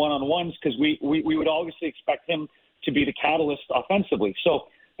can't play one-on-ones because we would obviously expect him to be the catalyst offensively. So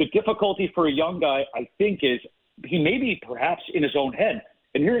the difficulty for a young guy, I think, is he may be perhaps in his own head.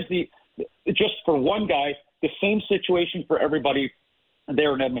 And here's just for one guy, the same situation for everybody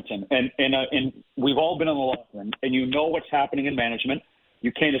there in Edmonton. And we've all been in the locker room, and you know what's happening in management.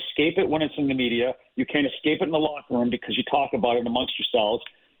 You can't escape it when it's in the media. You can't escape it in the locker room because you talk about it amongst yourselves.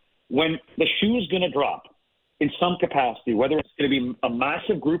 When the shoe is going to drop in some capacity, whether it's going to be a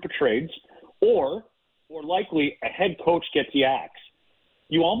massive group of trades or likely a head coach gets the axe,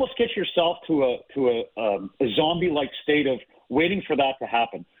 you almost get yourself to a zombie-like state of waiting for that to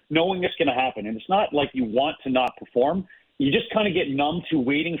happen, knowing it's going to happen. And it's not like you want to not perform. You just kind of get numb to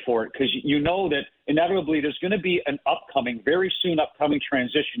waiting for it because you know that inevitably there's going to be an very soon upcoming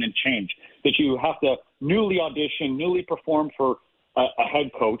transition and change that you have to newly audition, newly perform for a head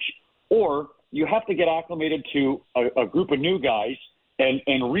coach, or you have to get acclimated to a group of new guys and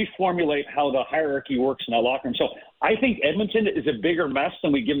reformulate how the hierarchy works in that locker room. So I think Edmonton is a bigger mess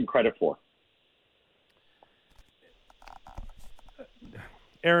than we give them credit for.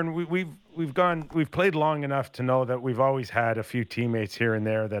 Aaron, we've played long enough to know that we've always had a few teammates here and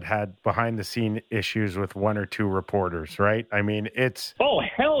there that had behind the scene issues with one or two reporters, right? I mean, it's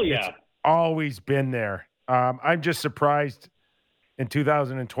hell yeah, it's always been there. I'm just surprised in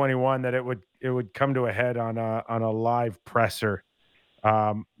 2021 that it would come to a head on a live presser,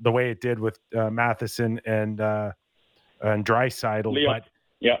 the way it did with Matheson and Draisaitl.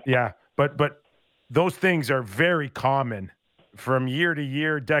 But those things are very common from year to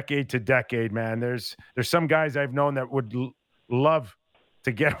year, decade to decade. Man, there's some guys I've known that would love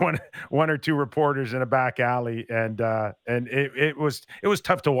to get one or two reporters in a back alley, and it was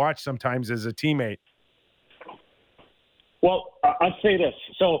tough to watch sometimes as a teammate. Well, I'd say this.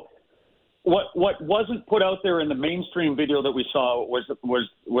 So what wasn't put out there in the mainstream video that we saw was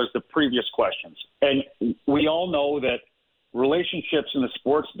the previous questions. And we all know that relationships in the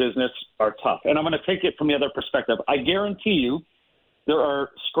sports business are tough. And I'm going to take it from the other perspective. I guarantee you there are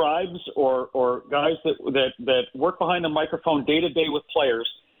scribes or guys that work behind the microphone day to day with players.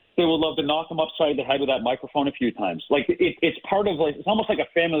 They would love to knock them upside the head with that microphone a few times. Like it's part of it's almost like a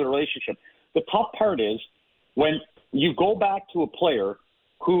family relationship. The tough part is when you go back to a player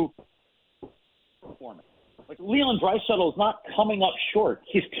who like Leon Draisaitl is not coming up short.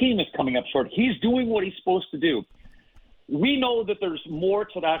 His team is coming up short. He's doing what he's supposed to do. We know that there's more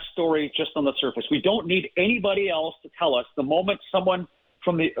to that story just on the surface. We don't need anybody else to tell us. The moment someone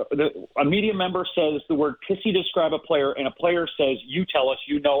from a media member says the word pissy to describe a player and a player says, you tell us,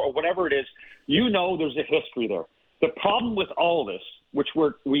 you know, or whatever it is, you know there's a history there. The problem with all of this, which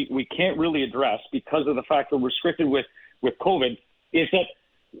we can't really address because of the fact that we're restricted with COVID, is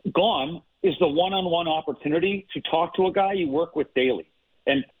that gone is the one-on-one opportunity to talk to a guy you work with daily.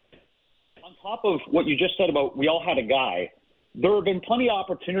 And on top of what you just said about we all had a guy, there have been plenty of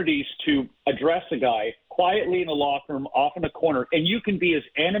opportunities to address a guy quietly in the locker room, off in the corner, and you can be as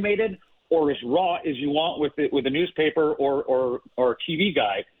animated or as raw as you want with a newspaper or a TV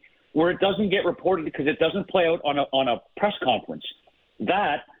guy, where it doesn't get reported because it doesn't play out on a press conference.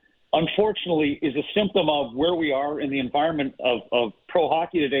 That, unfortunately, is a symptom of where we are in the environment of pro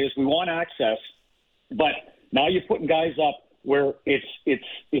hockey today. Is we want access, but now you're putting guys up where it's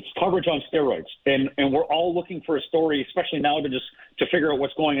coverage on steroids, and we're all looking for a story, especially now to figure out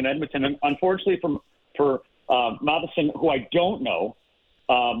what's going on in Edmonton. And unfortunately, for Matheson, who I don't know,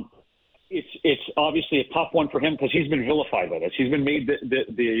 it's obviously a tough one for him because he's been vilified by this. He's been made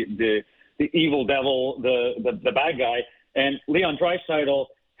the evil devil, the bad guy, and Leon Draisaitl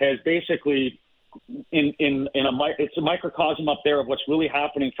has basically it's a microcosm up there of what's really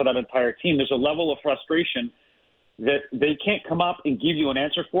happening for that entire team. There's a level of frustration that they can't come up and give you an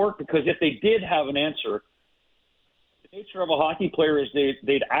answer for, because if they did have an answer, the nature of a hockey player is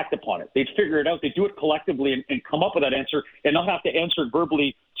they'd act upon it. They'd figure it out. They'd do it collectively and come up with that answer and not have to answer it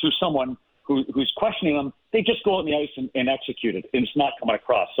verbally to someone who's questioning them. They just go out on the ice and execute it, and it's not coming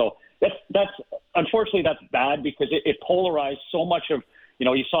across. So that's unfortunately that's bad because it polarized so much of,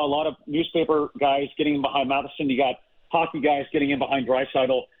 you saw a lot of newspaper guys getting in behind Matheson. You got hockey guys getting in behind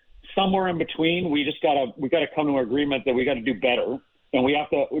Draisaitl. Somewhere in between, we gotta come to an agreement that we got to do better, and we have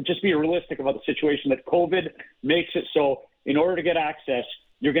to just be realistic about the situation that COVID makes it so. In order to get access,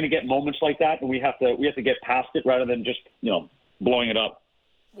 you're going to get moments like that, and we have to get past it rather than just blowing it up.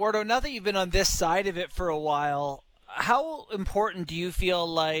 Wardo, now that you've been on this side of it for a while, how important do you feel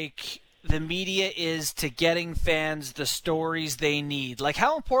like the media is to getting fans the stories they need? Like,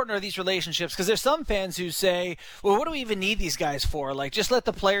 how important are these relationships? Because there's some fans who say, well, what do we even need these guys for? Like, just let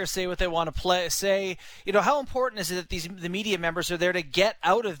the players say what they want to say. How important is it that the media members are there to get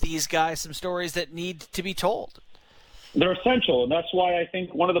out of these guys some stories that need to be told? They're essential, and that's why I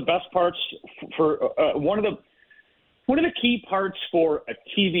think one of the best parts for one of the key parts for a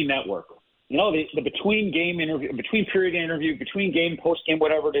TV network, the between game interview, between period interview, between game, post game,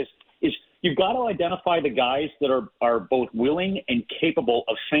 whatever it is you've got to identify the guys that are both willing and capable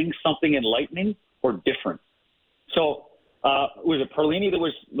of saying something enlightening or different. So was it Perlini that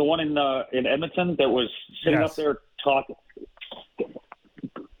was the one in Edmonton that was sitting up there talking?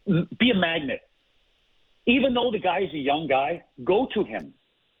 Be a magnet. Even though the guy is a young guy, go to him,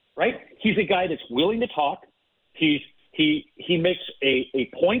 right? He's a guy that's willing to talk. He makes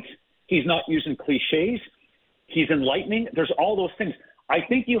a point. He's not using cliches. He's enlightening. There's all those things. I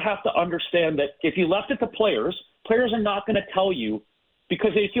think you have to understand that if you left it to players are not going to tell you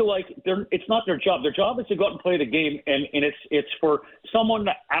because they feel like it's not their job. Their job is to go out and play the game, and it's for someone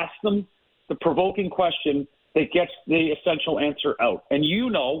to ask them the provoking question that gets the essential answer out. And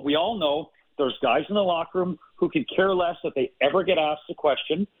we all know there's guys in the locker room who could care less that they ever get asked a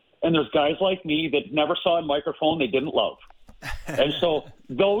question, and there's guys like me that never saw a microphone they didn't love. And so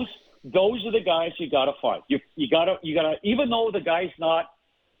those are the guys you got to find. You got to even though the guy's not,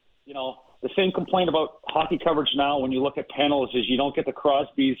 the same complaint about hockey coverage now when you look at panels is you don't get the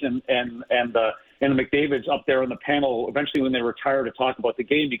Crosbys and the McDavids up there on the panel. Eventually, when they retire to talk about the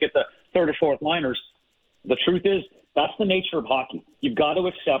game, you get the third or fourth liners. The truth is that's the nature of hockey. You've got to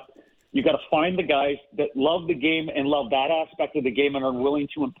accept. You got to find the guys that love the game and love that aspect of the game and are willing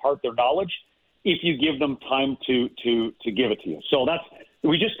to impart their knowledge if you give them time to give it to you. So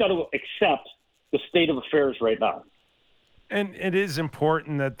we just got to accept the state of affairs right now. And it is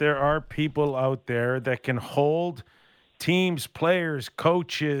important that there are people out there that can hold teams, players,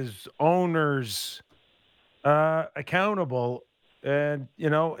 coaches, owners accountable. And,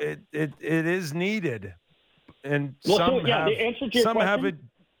 it is needed. And some have it.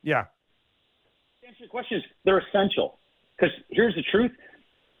 Yeah. The answer to your question is they're essential. Because here's the truth.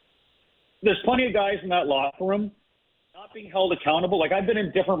 There's plenty of guys in that locker room not being held accountable. Like, I've been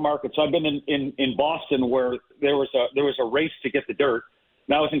in different markets. I've been in Boston where there was a race to get the dirt.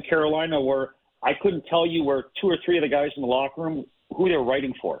 And I was in Carolina where I couldn't tell you where 2 or 3 of the guys in the locker room, who they were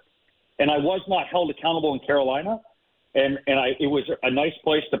writing for. And I was not held accountable in Carolina. And it was a nice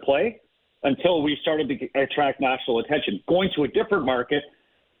place to play until we started to attract national attention. Going to a different market,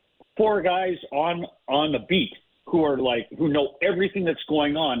 4 guys on the beat who know everything that's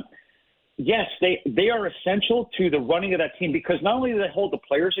going on. Yes, they are essential to the running of that team because not only do they hold the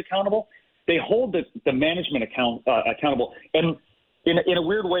players accountable, they hold the management accountable. And in a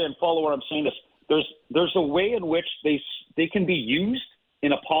weird way, and follow what I'm saying, there's a way in which they can be used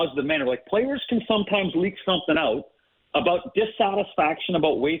in a positive manner. Like, players can sometimes leak something out about dissatisfaction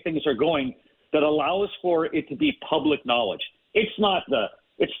about way things are going that allows for it to be public knowledge. It's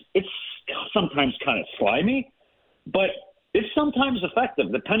sometimes kind of slimy, but it's sometimes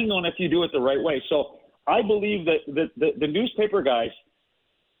effective, depending on if you do it the right way. So I believe that the newspaper guys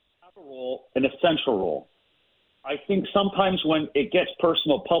have a role, an essential role. I think sometimes when it gets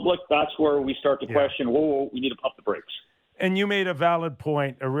personal public, that's where we start to question, whoa, we need to pump the brakes. And you made a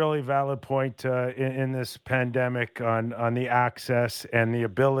really valid point in this pandemic on the access and the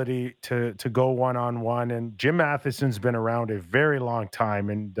ability to go one-on-one. And Jim Matheson's been around a very long time.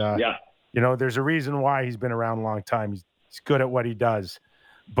 And, there's a reason why he's been around a long time. He's good at what he does.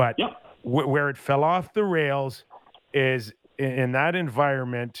 But where it fell off the rails is in that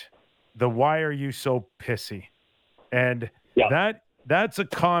environment, the why are you so pissy? And that's a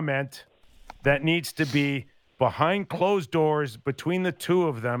comment that needs to be behind closed doors between the two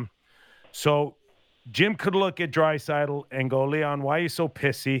of them. So Jim could look at Draisaitl and go, Leon, why are you so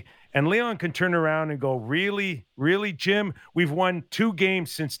pissy? And Leon can turn around and go, really, Jim? We've won 2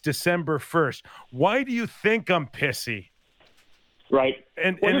 games since December 1st. Why do you think I'm pissy? Right.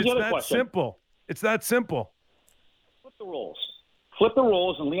 And it's that simple. It's that simple. Flip the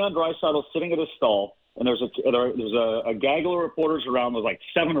roles, and Leon Draisaitl's sitting at his stall, and there's a gaggle of reporters around. There's like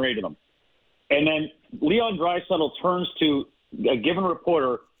 7 or 8 of them. And then Leon Draisaitl turns to a given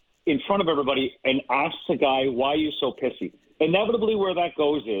reporter in front of everybody and asks the guy, why are you so pissy? Inevitably where that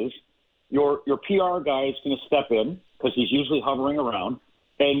goes is your PR guy is going to step in because he's usually hovering around,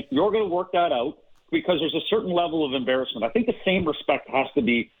 and you're going to work that out because there's a certain level of embarrassment. I think the same respect has to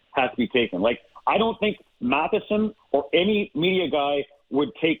be taken. Like, I don't think Matheson or any media guy would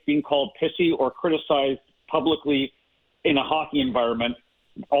take being called pissy or criticized publicly in a hockey environment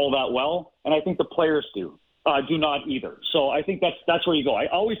all that well, and I think the players do not either. So I think that's where you go. I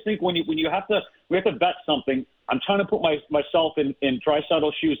always think when we have to bet something, I'm trying to put myself in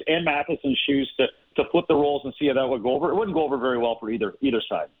Draisaitl's shoes and Matheson's shoes to flip the roles and see how that would go over. It wouldn't go over very well for either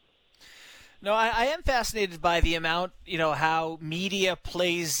side. No, I am fascinated by the amount, how media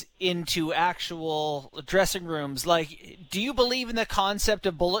plays into actual dressing rooms. Like, do you believe in the concept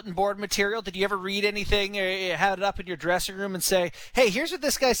of bulletin board material? Did you ever read anything or have it up in your dressing room and say, hey, here's what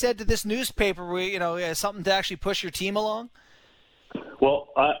this guy said to this newspaper, something to actually push your team along? Well,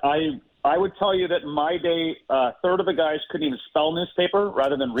 I would tell you that in my day, a third of the guys couldn't even spell newspaper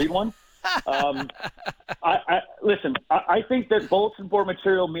rather than read one. I think that bulletin board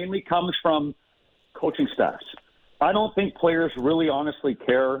material mainly comes from coaching staffs. I don't think players really honestly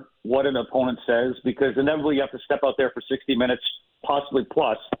care what an opponent says because inevitably you have to step out there for 60 minutes, possibly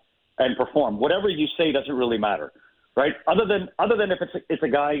plus, and perform. Whatever you say doesn't really matter, right? Other than if it's a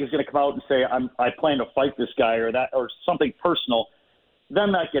guy who's going to come out and say I plan to fight this guy or something personal,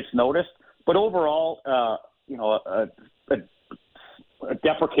 then that gets noticed. But overall, a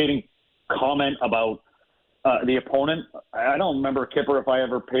deprecating comment about the opponent, I don't remember, Kipper, if I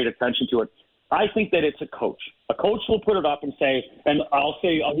ever paid attention to it. I think that it's a coach. A coach will put it up and say, and I'll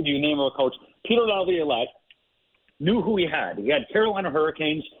give you a name of a coach. Peter Laviolette knew who he had. He had Carolina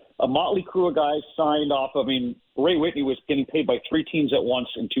Hurricanes, a motley crew of guys signed off. Ray Whitney was getting paid by 3 teams at once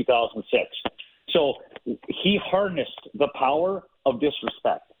in 2006. So he harnessed the power of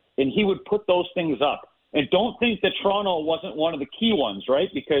disrespect, and he would put those things up. And don't think that Toronto wasn't one of the key ones, right?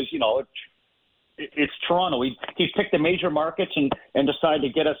 Because, it's Toronto. He picked the major markets and decided to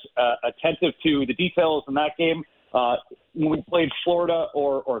get us attentive to the details in that game. When we played Florida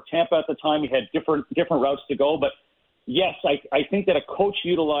or Tampa at the time, we had different routes to go. But yes, I think that a coach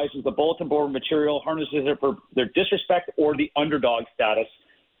utilizes the bulletin board material, harnesses it for their disrespect or the underdog status.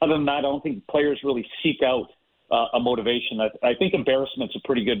 Other than that, I don't think players really seek out a motivation. I think embarrassment's a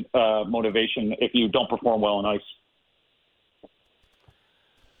pretty good motivation if you don't perform well on ice.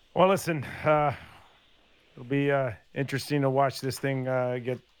 Well, listen, it'll be interesting to watch this thing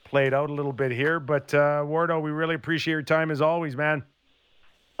get played out a little bit here. But, Wardo, we really appreciate your time as always, man.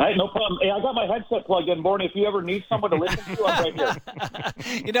 All right, no problem. Hey, I got my headset plugged in, Morton. If you ever need someone to listen to, I'm right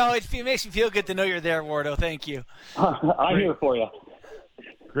here. It makes me feel good to know you're there, Wardo. Thank you. I'm here for you.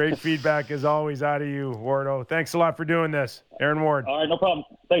 Great feedback, as always, out of you, Wardo. Thanks a lot for doing this. Aaron Ward. All right, no problem.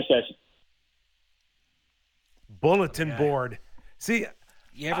 Thanks, guys. Bulletin board. See,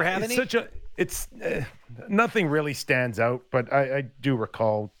 you ever have any? It's nothing really stands out, but I do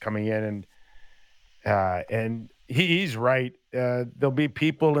recall coming in and he's right. There'll be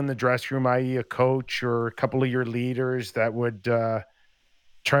people in the dressing room, i.e. a coach or a couple of your leaders that would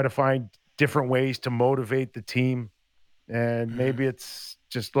try to find different ways to motivate the team. And maybe it's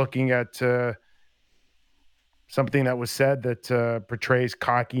just looking at something that was said that portrays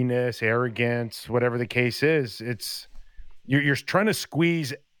cockiness, arrogance, whatever the case is. You're trying to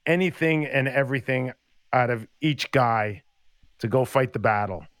squeeze anything and everything out of each guy to go fight the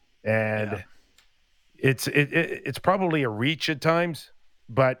battle. And it's probably a reach at times,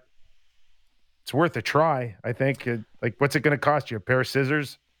 but it's worth a try, I think. What's it going to cost you? A pair of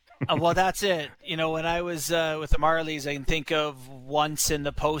scissors? Well, that's it. When I was with the Marlies, I can think of once in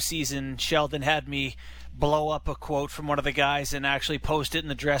the postseason, Sheldon had me blow up a quote from one of the guys and actually post it in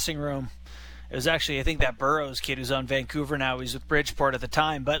the dressing room. It was actually, I think, that Burroughs kid who's on Vancouver now. He was with Bridgeport at the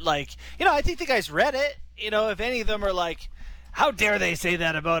time. But, I think the guys read it. If any of them are like, how dare they say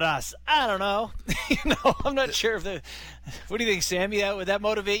that about us? I don't know. I'm not sure what do you think, Sammy? Would that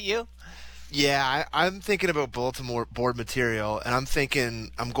motivate you? Yeah, I'm thinking about bulletin board material, and I'm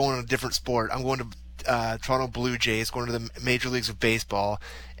thinking I'm going on a different sport. I'm going to Toronto Blue Jays, going to the Major Leagues of Baseball,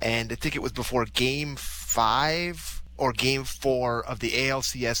 and I think it was before Game 5 or Game 4 of the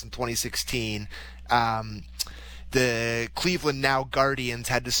ALCS in 2016. The Cleveland now Guardians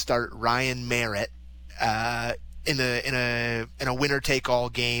had to start Ryan Merritt in a winner-take-all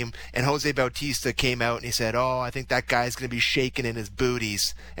game, and Jose Bautista came out and he said, I think that guy's going to be shaking in his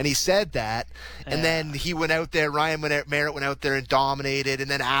booties. And he said that, and then he went out there, Merritt went out there and dominated, and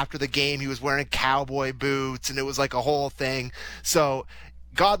then after the game he was wearing cowboy boots, and it was like a whole thing. So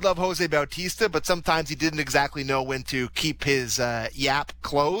God love Jose Bautista, but sometimes he didn't exactly know when to keep his yap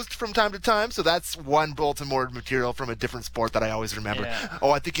closed from time to time. So that's one bulletin board material from a different sport that I always remember. Yeah.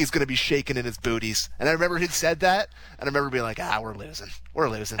 I think he's going to be shaking in his booties. And I remember he'd said that, and I remember being like, we're losing. We're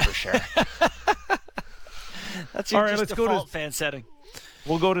losing for sure. That's your All right, let's default go to fan setting.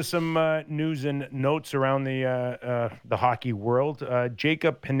 We'll go to some news and notes around the hockey world.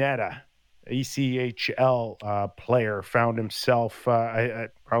 Jacob Panetta, ECHL player, found himself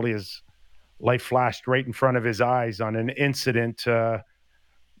probably his life flashed right in front of his eyes on an incident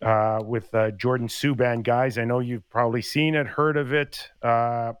with Jordan Subban. Guys, I know you've probably seen it, heard of it.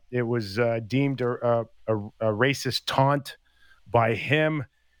 It was deemed a racist taunt by him.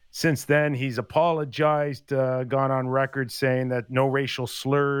 Since then, he's apologized, gone on record saying that no racial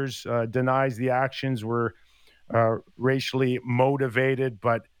slurs, denies the actions were racially motivated.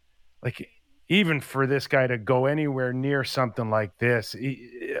 But even for this guy to go anywhere near something like this,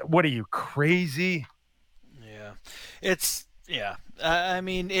 what are you, crazy? Yeah, it's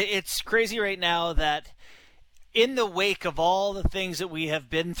crazy right now that in the wake of all the things that we have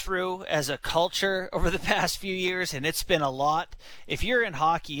been through as a culture over the past few years, and it's been a lot, if you're in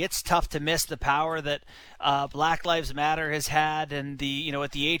hockey, it's tough to miss the power that Black Lives Matter has had, and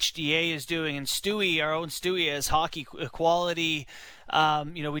what the HDA is doing, and Stewie, our own Stewie, as hockey equality.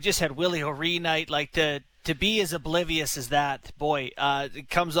 We just had Willie O'Ree night. To be as oblivious as that, boy, it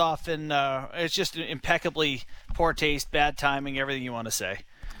comes off, and it's just impeccably poor taste, bad timing, everything you want to say.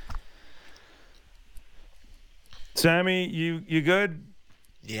 Sammy, you good?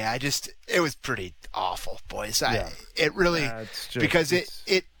 Yeah, it was pretty awful, boys. Yeah. It really, because it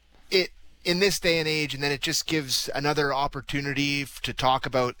in this day and age, and then it just gives another opportunity to talk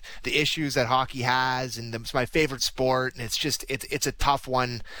about the issues that hockey has, and it's my favorite sport, and it's a tough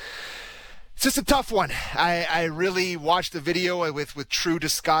one. It's just a tough one. I really watched the video with true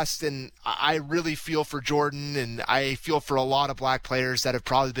disgust, and I really feel for Jordan, and I feel for a lot of black players that have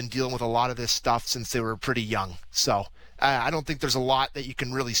probably been dealing with a lot of this stuff since they were pretty young. So I don't think there's a lot that you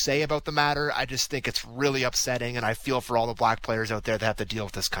can really say about the matter. I just think it's really upsetting, and I feel for all the black players out there that have to deal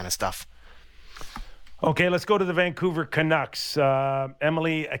with this kind of stuff. Okay, let's go to the Vancouver Canucks.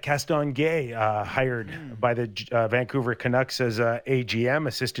 Emily Castonguay, hired by the Vancouver Canucks as AGM,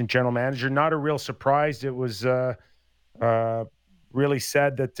 Assistant General Manager. Not a real surprise. It was really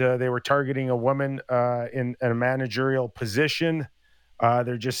said that they were targeting a woman in a managerial position.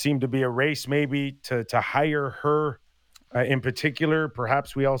 There just seemed to be a race maybe to hire her in particular.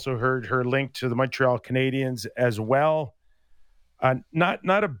 Perhaps we also heard her linked to the Montreal Canadiens as well.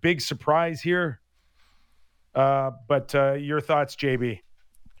 Not a big surprise here. But your thoughts, JB?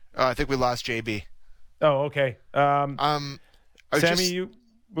 I think we lost JB. Oh, okay. Sammy,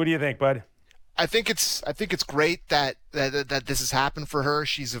 what do you think, bud? I think it's great that this has happened for her.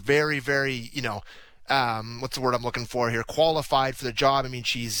 She's a very, very, what's the word I'm looking for here? Qualified for the job. I mean,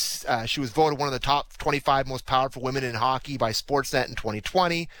 she was voted one of the top 25 most powerful women in hockey by Sportsnet in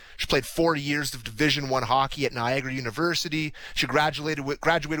 2020. She played 4 years of Division I hockey at Niagara University. She graduated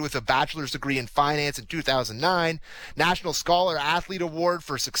with a bachelor's degree in finance in 2009. National Scholar Athlete Award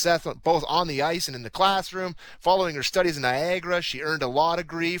for success both on the ice and in the classroom. Following her studies in Niagara, she earned a law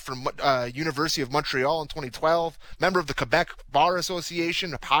degree from University of Montreal in 2012. Member of the Quebec Bar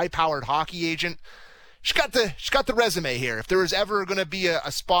Association, a high-powered hockey agent. She's got the resume here. If there was ever going to be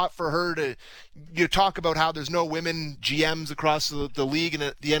a spot for her to talk about how there's no women GMs across the league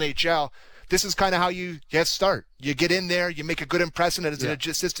and the NHL, this is kind of how you start. You get in there, you make a good impression as an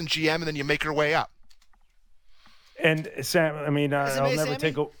assistant GM, and then you make your way up. And Sam, I mean, I'll never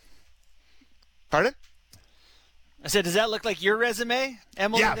take a... Pardon? I said, does that look like your resume,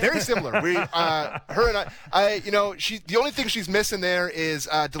 Emily? Yeah, very similar. We, her and I, the only thing she's missing there is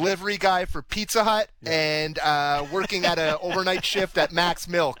a delivery guy for Pizza Hut and working at an overnight shift at Max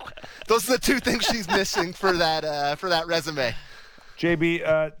Milk. Those are the two things she's missing for that resume.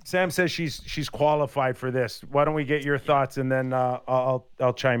 JB, Sam says she's qualified for this. Why don't we get your thoughts, and then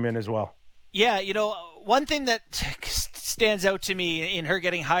I'll chime in as well. Yeah, one thing that stands out to me in her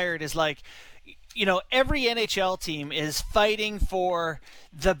getting hired is like, every NHL team is fighting for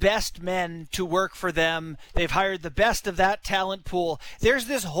the best men to work for them. They've hired the best of that talent pool. There's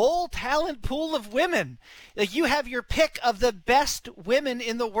this whole talent pool of women. Like, you have your pick of the best women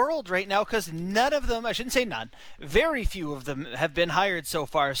in the world right now, because none of them, I shouldn't say none, very few of them have been hired so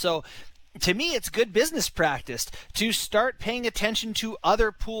far. So to me, it's good business practice to start paying attention to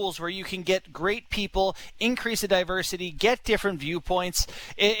other pools where you can get great people, increase the diversity, get different viewpoints.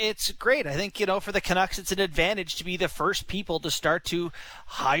 It's great. I think, for the Canucks, it's an advantage to be the first people to start to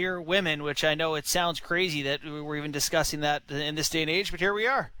hire women, which I know it sounds crazy that we're even discussing that in this day and age, but here we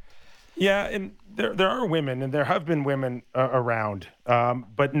are. Yeah, and there are women, and there have been women around,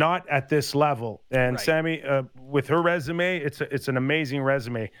 but not at this level. And right. Sammy, with her resume, it's an amazing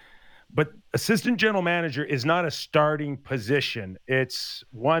resume. But assistant general manager is not a starting position. It's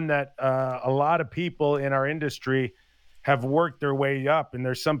one that a lot of people in our industry have worked their way up. And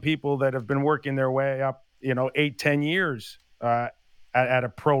there's some people that have been working their way up, 8-10 years at a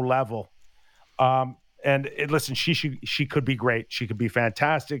pro level. Listen, she could be great. She could be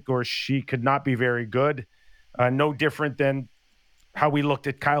fantastic, or she could not be very good. No different than how we looked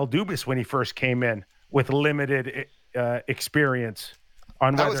at Kyle Dubas when he first came in with limited experience.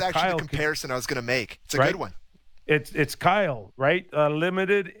 That was actually the comparison I was going to make. It's a good one. It's Kyle, right?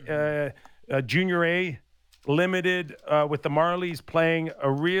 Limited, junior A, limited with the Marlies, playing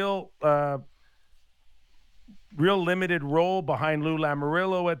a real limited role behind Lou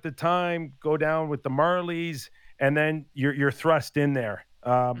Lamoriello at the time. Go down with the Marlies, and then you're thrust in there.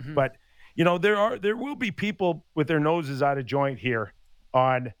 But there will be people with their noses out of joint here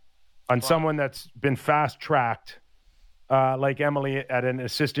on someone that's been fast tracked. Like Emily at an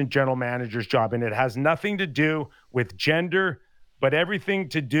assistant general manager's job. And it has nothing to do with gender, but everything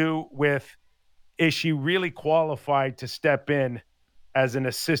to do with, is she really qualified to step in as an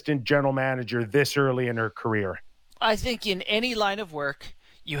assistant general manager this early in her career? I think in any line of work,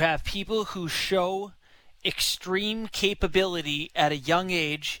 you have people who show extreme capability at a young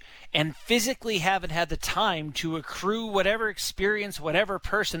age and physically haven't had the time to accrue whatever experience, whatever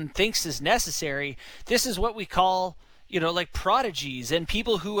person thinks is necessary. This is what we call like prodigies, and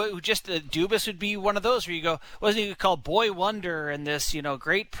people who just Dubas would be one of those where you go, wasn't he called Boy Wonder and this,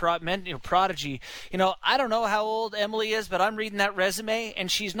 great prodigy. I don't know how old Emily is, but I'm reading that resume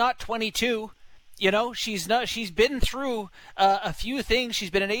and she's not 22. She's been through a few things.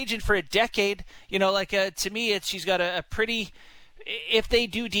 She's been an agent for a decade. To me, she's got a pretty, if they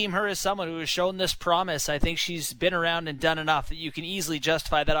do deem her as someone who has shown this promise, I think she's been around and done enough that you can easily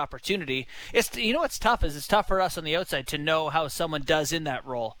justify that opportunity. What's tough is it's tough for us on the outside to know how someone does in that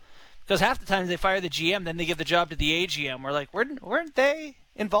role. Because half the times they fire the GM, then they give the job to the AGM. We're like, weren't they?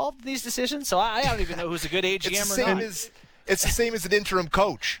 involved in these decisions. So I don't even know who's a good AGM or not. It's the same as an interim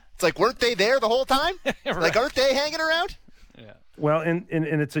coach. It's like, weren't they there the whole time? Right. Like, aren't they hanging around? Yeah. Well, and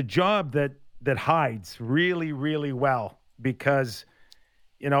it's a job that hides really, really well because,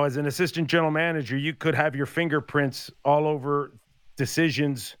 as an assistant general manager, you could have your fingerprints all over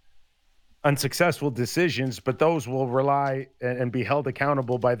decisions, unsuccessful decisions, but those will rely and be held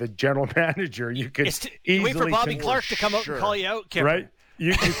accountable by the general manager. You could you wait for Bobby Clark to come out and call you out, Kipper. Right?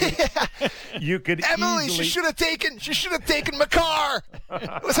 You could Emily, easily, she should have taken Makar.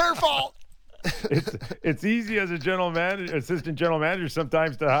 It was her fault. It's easy as a assistant general manager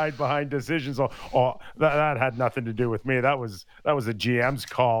sometimes to hide behind decisions. That had nothing to do with me. That was a GM's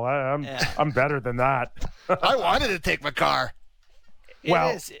call. I'm better than that. I wanted to take Makar.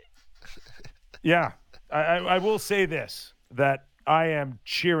 Yeah, I will say this, that I am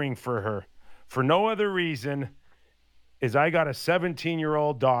cheering for her for no other reason is I got a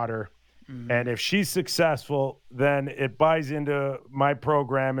 17-year-old daughter, and if she's successful, then it buys into my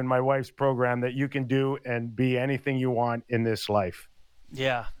program and my wife's program that you can do and be anything you want in this life.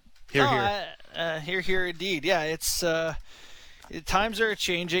 Yeah. Here indeed. Yeah, it's times are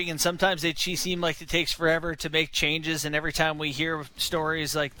changing, and sometimes they seem like it takes forever to make changes, and every time we hear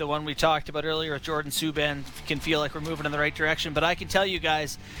stories like the one we talked about earlier with Jordan Subban, can feel like we're moving in the right direction. But I can tell you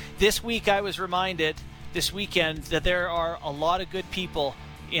guys, this week I was reminded, this weekend, that there are a lot of good people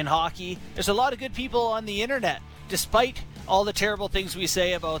in hockey. There's a lot of good people on the internet, despite all the terrible things we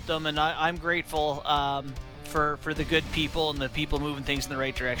say about them, and I'm grateful for the good people and the people moving things in the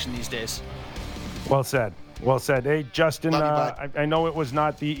right direction these days. Well said. Well said. Hey, Justin, I know it was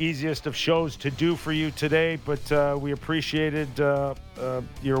not the easiest of shows to do for you today, but we appreciated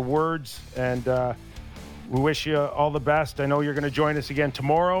your words, and we wish you all the best. I know you're going to join us again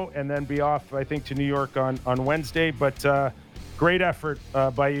tomorrow and then be off, I think, to New York on Wednesday, but great effort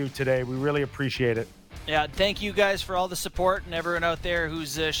by you today. We really appreciate it. Yeah, thank you guys for all the support, and everyone out there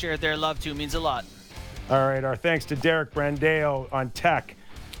who's shared their love too. Means a lot. All right, our thanks to Derek Brandeo on tech.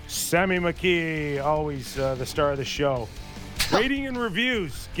 Sammy McKee, always the star of the show. Rating and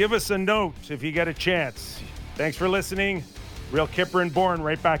reviews. Give us a note if you get a chance. Thanks for listening. Real Kipper and Bourne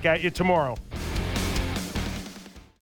right back at you tomorrow.